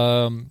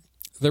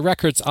 the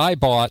records I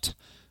bought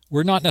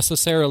were not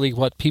necessarily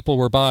what people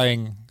were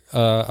buying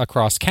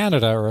across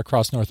Canada or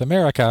across North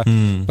America,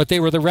 but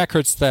they were the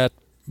records that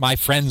my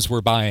friends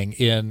were buying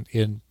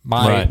in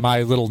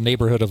my little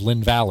neighborhood of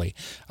Lynn Valley.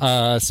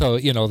 So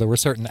there were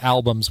certain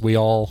albums we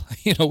all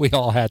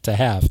had to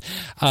have.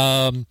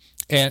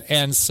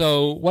 And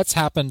so what's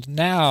happened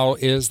now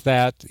is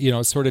that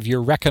sort of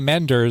your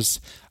recommenders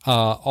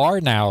are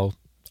now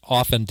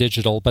often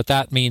digital, but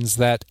that means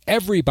that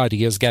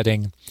everybody is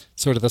getting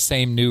sort of the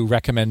same new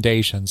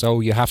recommendations.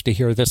 Oh, you have to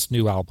hear this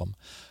new album.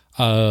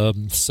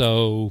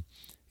 So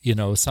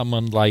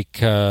someone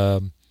like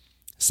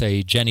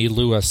say Jenny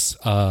Lewis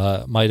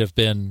might have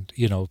been,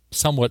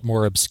 somewhat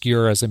more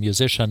obscure as a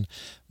musician,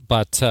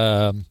 but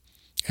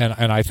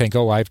and I think,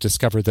 I've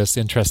discovered this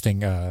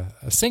interesting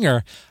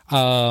singer.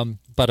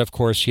 But of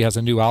course, she has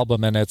a new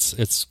album, and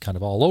it's kind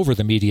of all over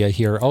the media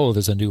here. Oh,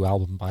 there's a new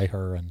album by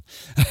her, and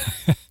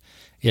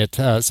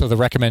so the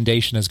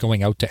recommendation is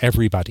going out to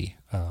everybody,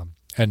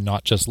 and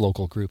not just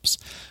local groups.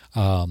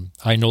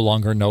 I no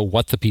longer know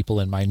what the people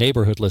in my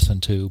neighborhood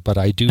listen to, but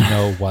I do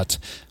know what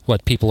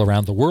people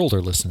around the world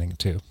are listening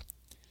to.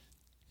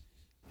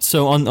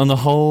 So on the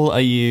whole,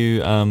 are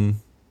you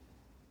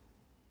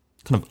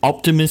kind of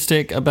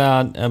optimistic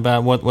about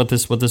what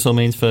this all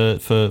means for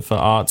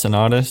arts and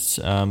artists?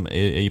 Are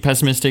you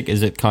pessimistic?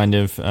 Is it kind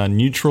of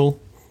neutral?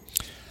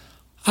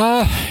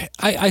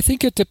 I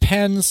think it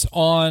depends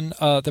on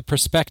the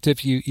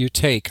perspective you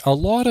take. A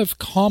lot of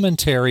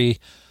commentary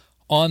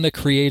on the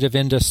creative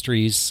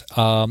industries,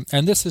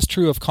 and this is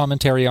true of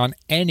commentary on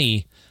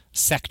any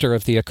sector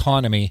of the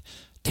economy,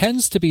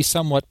 tends to be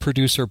somewhat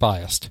producer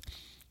biased.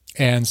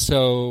 And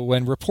so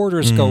when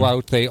reporters go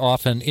out, they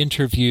often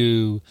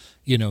interview,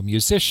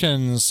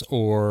 musicians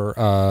or,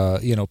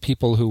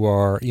 people who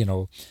are,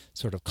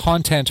 sort of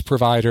content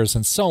providers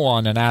and so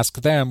on, and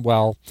ask them,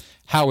 well,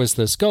 how is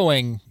this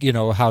going?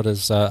 How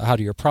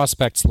do your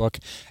prospects look?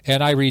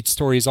 And I read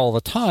stories all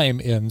the time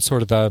in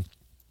sort of the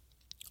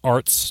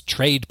arts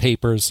trade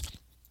papers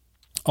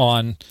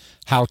on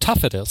how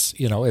tough it is.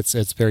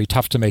 It's very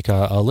tough to make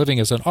a living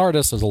as an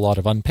artist. There's a lot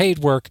of unpaid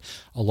work,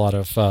 a lot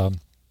of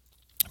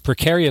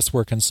precarious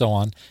work, and so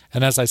on.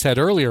 And as I said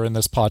earlier in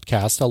this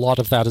podcast, a lot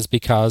of that is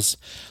because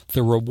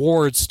the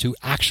rewards to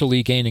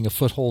actually gaining a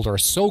foothold are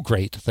so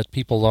great that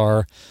people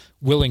are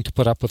willing to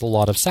put up with a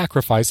lot of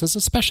sacrifices,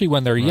 especially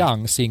when they're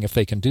young, seeing if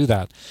they can do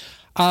that.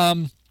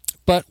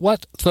 But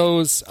what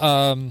those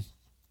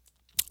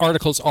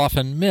articles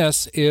often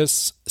miss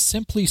is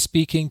simply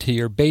speaking to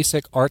your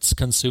basic arts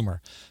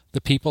consumer,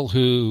 the people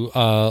who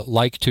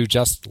like to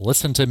just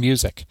listen to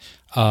music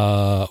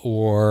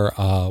or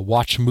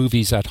watch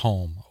movies at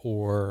home,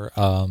 or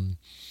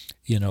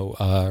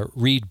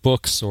read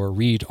books or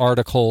read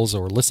articles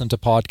or listen to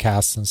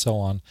podcasts and so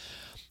on.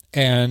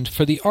 And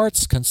for the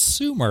arts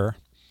consumer,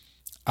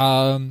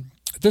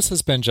 this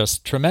has been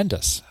just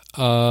tremendous.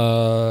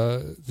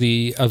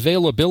 The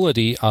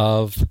availability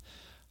of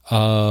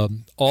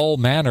all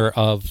manner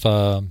of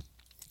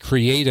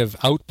creative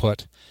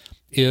output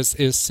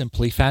is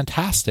simply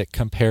fantastic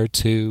compared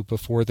to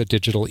before the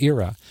digital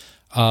era.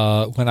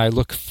 When I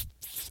look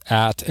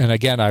at, and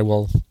again, I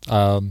will,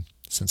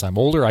 since I'm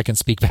older, I can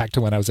speak back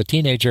to when I was a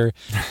teenager,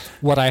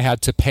 what I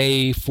had to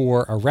pay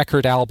for a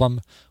record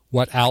album,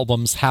 what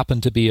albums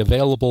happened to be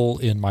available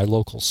in my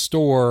local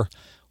store,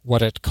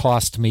 what it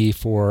cost me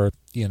for,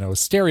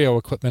 stereo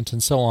equipment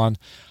and so on.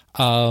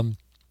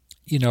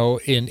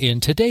 In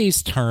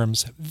today's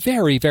terms,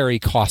 very, very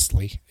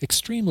costly,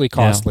 extremely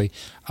costly,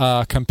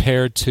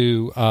 compared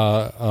to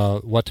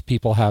what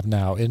people have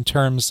now in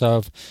terms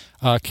of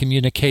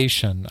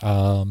communication.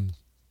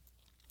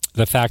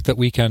 The fact that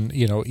we can,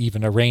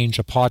 even arrange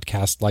a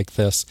podcast like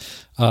this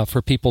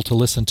for people to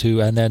listen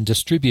to and then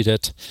distribute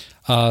it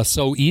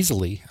so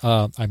easily.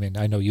 I mean,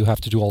 I know you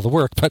have to do all the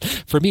work, but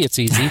for me, it's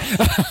easy.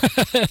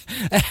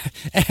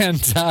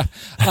 And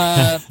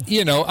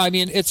I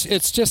mean,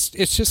 it's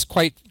just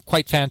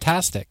quite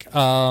fantastic.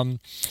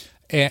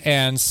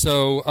 And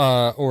so,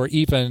 or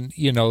even,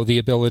 the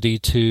ability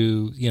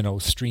to,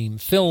 stream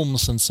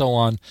films and so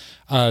on,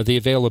 the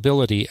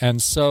availability.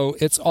 And so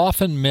it's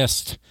often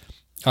missed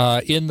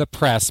in the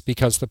press,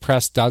 because the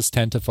press does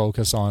tend to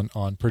focus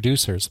on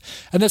producers.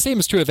 And the same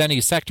is true of any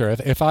sector.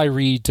 If I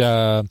read,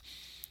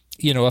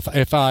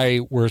 if I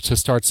were to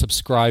start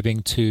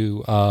subscribing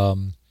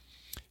to,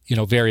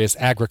 various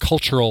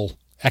agricultural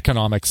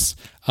economics,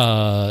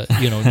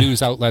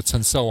 news outlets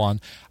and so on,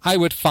 I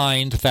would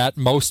find that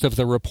most of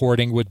the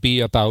reporting would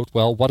be about,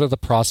 well, what are the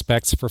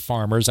prospects for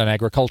farmers and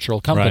agricultural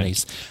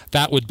companies? Right.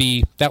 That would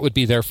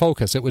be their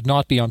focus. It would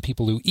not be on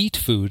people who eat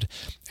food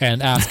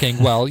and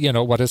asking, well,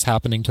 what is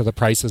happening to the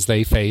prices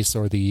they face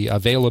or the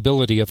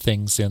availability of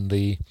things in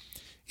the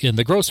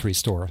grocery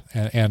store.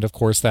 And of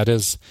course, that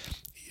is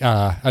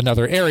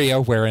another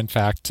area where, in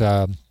fact,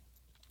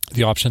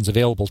 the options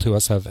available to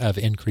us have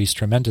increased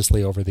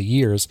tremendously over the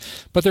years.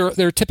 But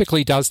there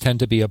typically does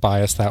tend to be a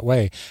bias that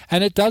way.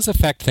 And it does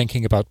affect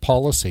thinking about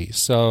policy.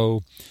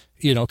 So,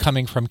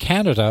 coming from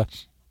Canada,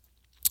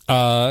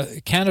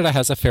 Canada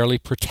has a fairly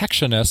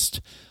protectionist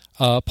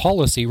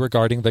policy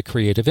regarding the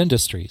creative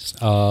industries.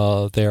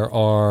 There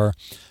are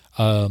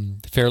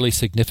fairly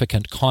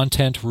significant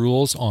content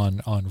rules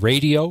on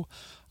radio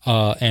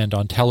and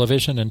on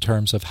television in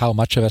terms of how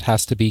much of it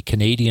has to be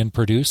Canadian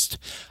produced.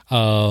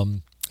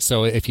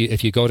 So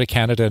if you go to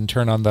Canada and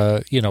turn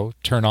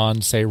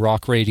on, say,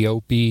 rock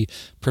radio, be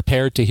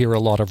prepared to hear a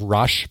lot of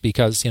Rush,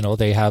 because,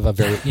 they have a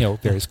very,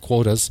 various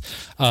quotas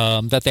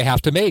that they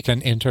have to make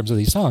in terms of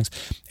these songs.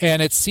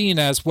 And it's seen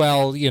as,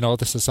 well,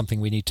 this is something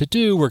we need to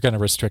do. We're going to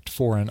restrict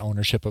foreign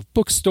ownership of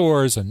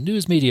bookstores and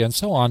news media and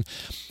so on.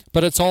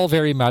 But it's all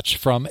very much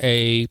from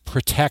a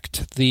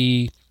protect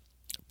the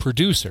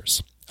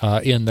producers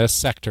in this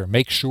sector,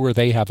 make sure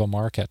they have a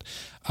market.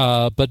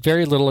 But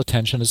very little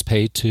attention is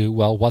paid to,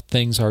 well, what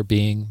things are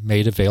being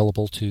made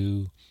available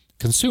to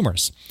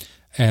consumers.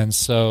 And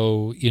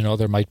so,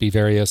 there might be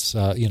various,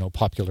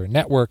 popular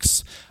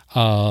networks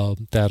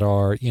that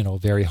are,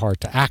 very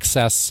hard to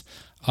access,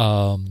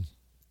 and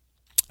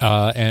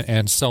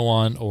so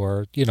on,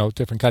 or,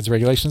 different kinds of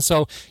regulations.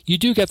 So you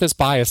do get this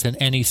bias in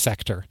any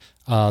sector,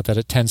 that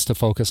it tends to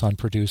focus on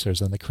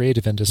producers, and the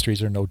creative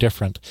industries are no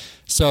different.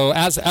 So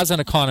as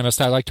an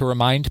economist, I like to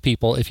remind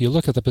people, if you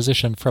look at the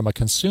position from a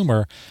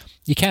consumer,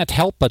 you can't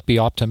help but be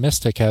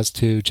optimistic as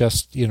to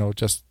just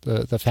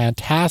the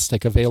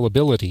fantastic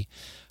availability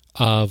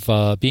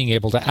of being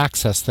able to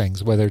access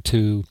things, whether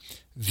to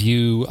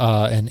view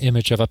an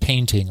image of a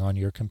painting on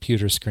your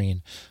computer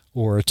screen,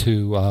 or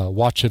to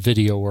watch a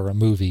video or a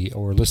movie,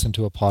 or listen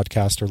to a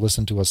podcast, or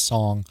listen to a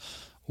song,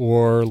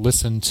 or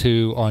listen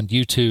to, on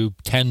YouTube,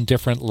 10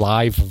 different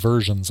live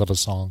versions of a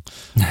song,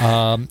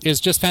 is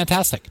just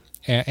fantastic,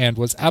 and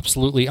was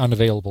absolutely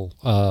unavailable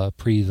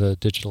pre the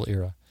digital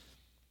era.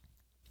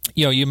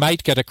 You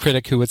might get a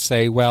critic who would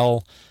say,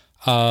 well,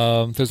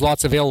 there's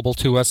lots available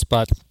to us,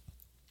 but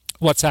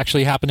what's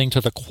actually happening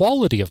to the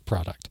quality of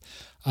product?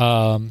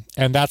 And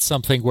that's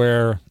something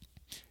where,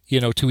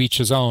 to each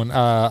his own.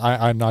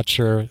 I'm not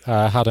sure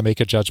how to make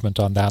a judgment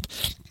on that.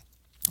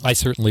 I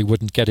certainly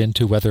wouldn't get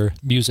into whether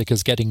music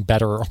is getting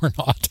better or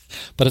not,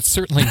 but it's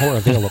certainly more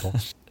available.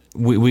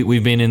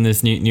 We've been in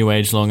this new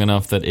age long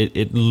enough that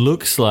it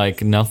looks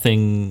like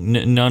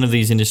none of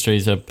these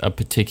industries are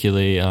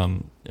particularly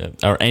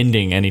are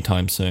ending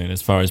anytime soon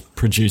as far as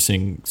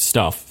producing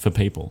stuff for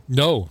people.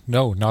 No,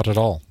 not at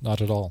all.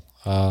 Not at all.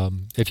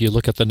 If you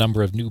look at the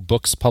number of new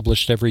books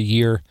published every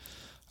year,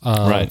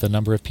 right, the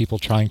number of people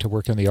trying to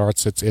work in the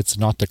arts, it's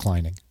not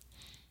declining.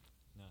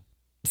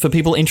 For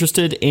people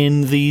interested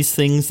in these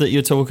things that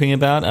you're talking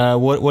about,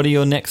 what are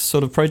your next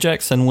sort of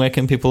projects, and where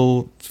can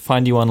people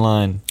find you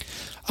online?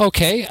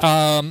 Okay,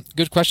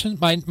 good question.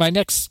 My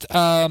next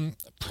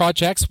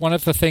projects, one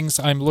of the things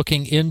I'm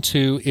looking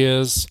into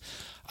is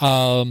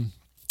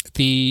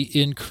the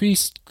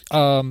increased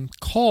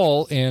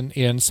call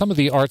in some of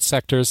the art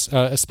sectors,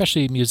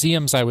 especially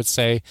museums, I would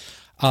say,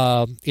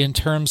 in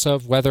terms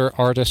of whether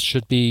artists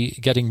should be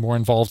getting more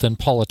involved in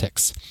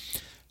politics.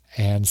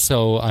 And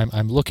so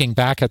I'm looking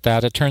back at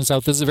that. It turns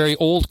out this is a very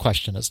old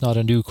question. It's not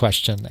a new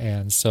question.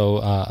 And so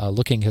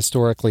looking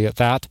historically at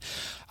that.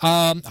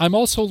 I'm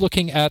also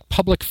looking at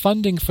public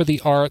funding for the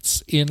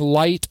arts in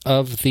light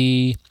of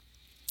the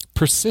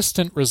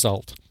persistent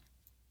result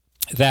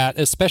that,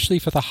 especially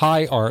for the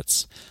high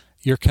arts,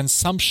 your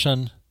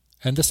consumption,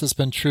 and this has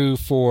been true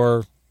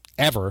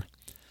forever,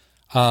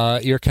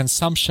 your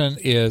consumption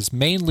is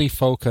mainly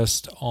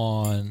focused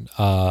on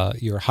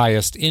your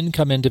highest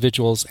income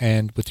individuals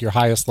and with your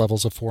highest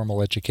levels of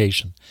formal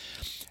education.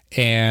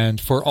 And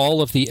for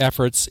all of the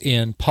efforts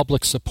in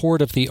public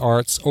support of the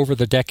arts over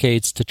the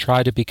decades to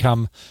try to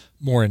become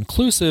more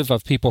inclusive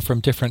of people from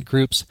different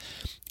groups,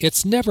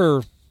 it's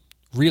never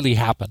really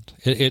happened.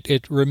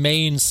 It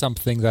remains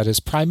something that is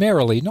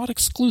primarily, not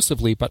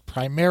exclusively, but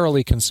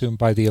primarily consumed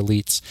by the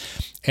elites.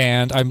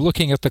 And I'm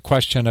looking at the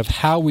question of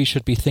how we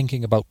should be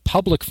thinking about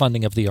public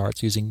funding of the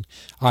arts, using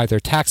either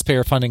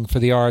taxpayer funding for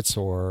the arts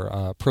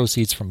or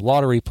proceeds from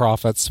lottery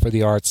profits for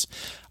the arts,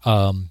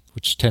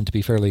 which tend to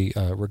be fairly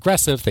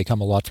regressive. They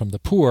come a lot from the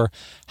poor.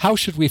 How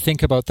should we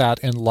think about that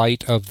in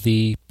light of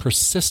the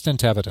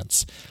persistent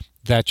evidence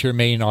that your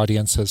main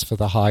audiences for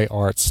the high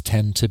arts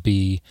tend to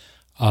be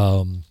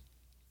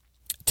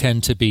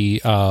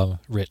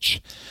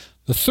rich?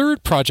 The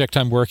third project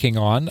I'm working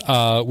on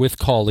with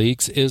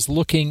colleagues is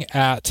looking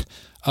at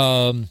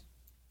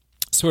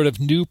sort of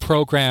new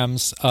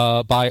programs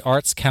by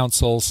arts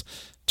councils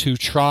to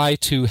try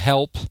to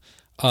help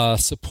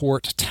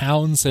support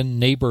towns and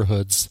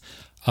neighborhoods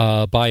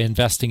by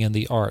investing in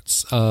the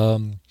arts.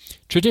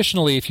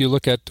 Traditionally, if you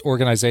look at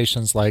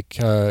organizations like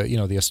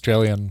the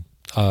Australian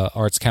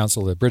Arts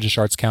Council, the British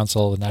Arts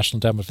Council, the National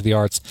Endowment for the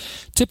Arts,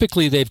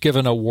 typically they've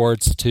given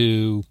awards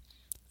to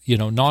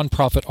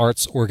nonprofit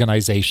arts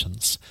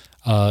organizations.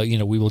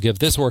 We will give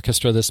this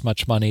orchestra this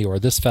much money, or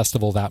this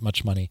festival that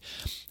much money.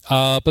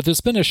 But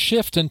there's been a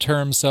shift in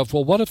terms of,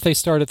 well, what if they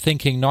started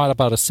thinking not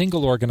about a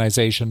single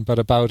organization, but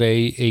about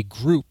a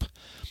group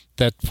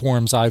that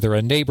forms either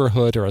a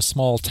neighborhood or a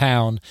small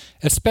town,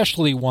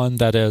 especially one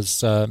that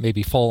has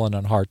maybe fallen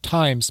on hard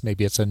times.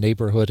 Maybe it's a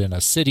neighborhood in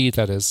a city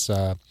that has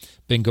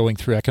been going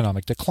through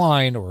economic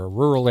decline, or a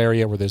rural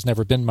area where there's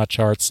never been much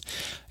arts.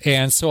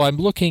 And so I'm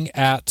looking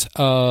at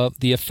the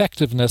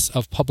effectiveness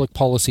of public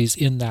policies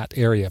in that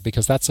area,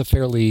 because that's a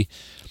fairly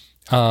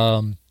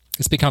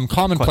it's become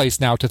commonplace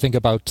now to think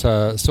about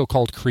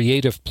so-called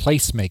creative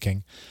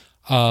placemaking.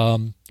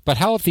 But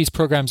how have these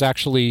programs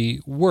actually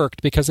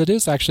worked? Because it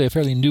is actually a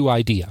fairly new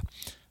idea.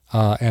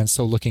 And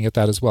so looking at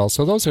that as well.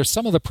 So those are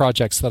some of the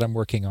projects that I'm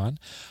working on.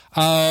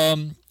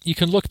 You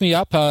can look me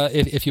up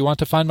if you want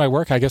to find my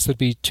work. I guess there'd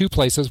be two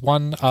places.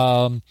 One,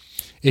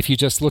 if you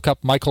just look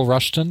up Michael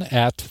Rushton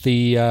at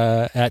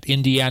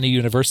Indiana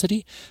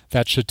University,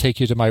 that should take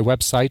you to my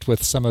website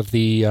with some of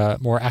the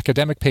more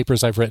academic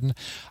papers I've written.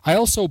 I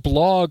also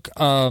blog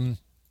on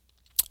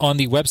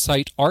the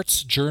website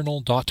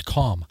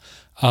artsjournal.com.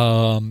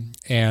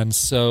 And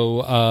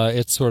so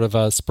it's sort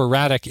of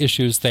sporadic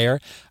issues there.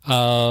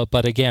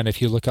 But again,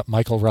 if you look up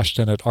Michael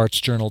Rushton at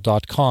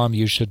artsjournal.com,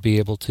 you should be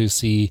able to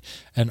see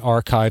an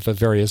archive of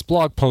various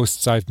blog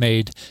posts I've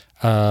made,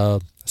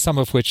 some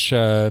of which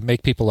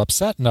make people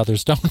upset and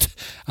others don't,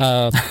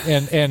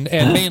 and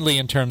mainly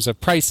in terms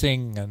of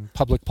pricing and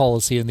public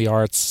policy in the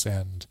arts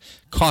and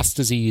cost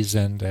disease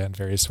and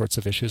various sorts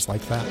of issues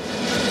like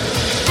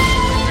that.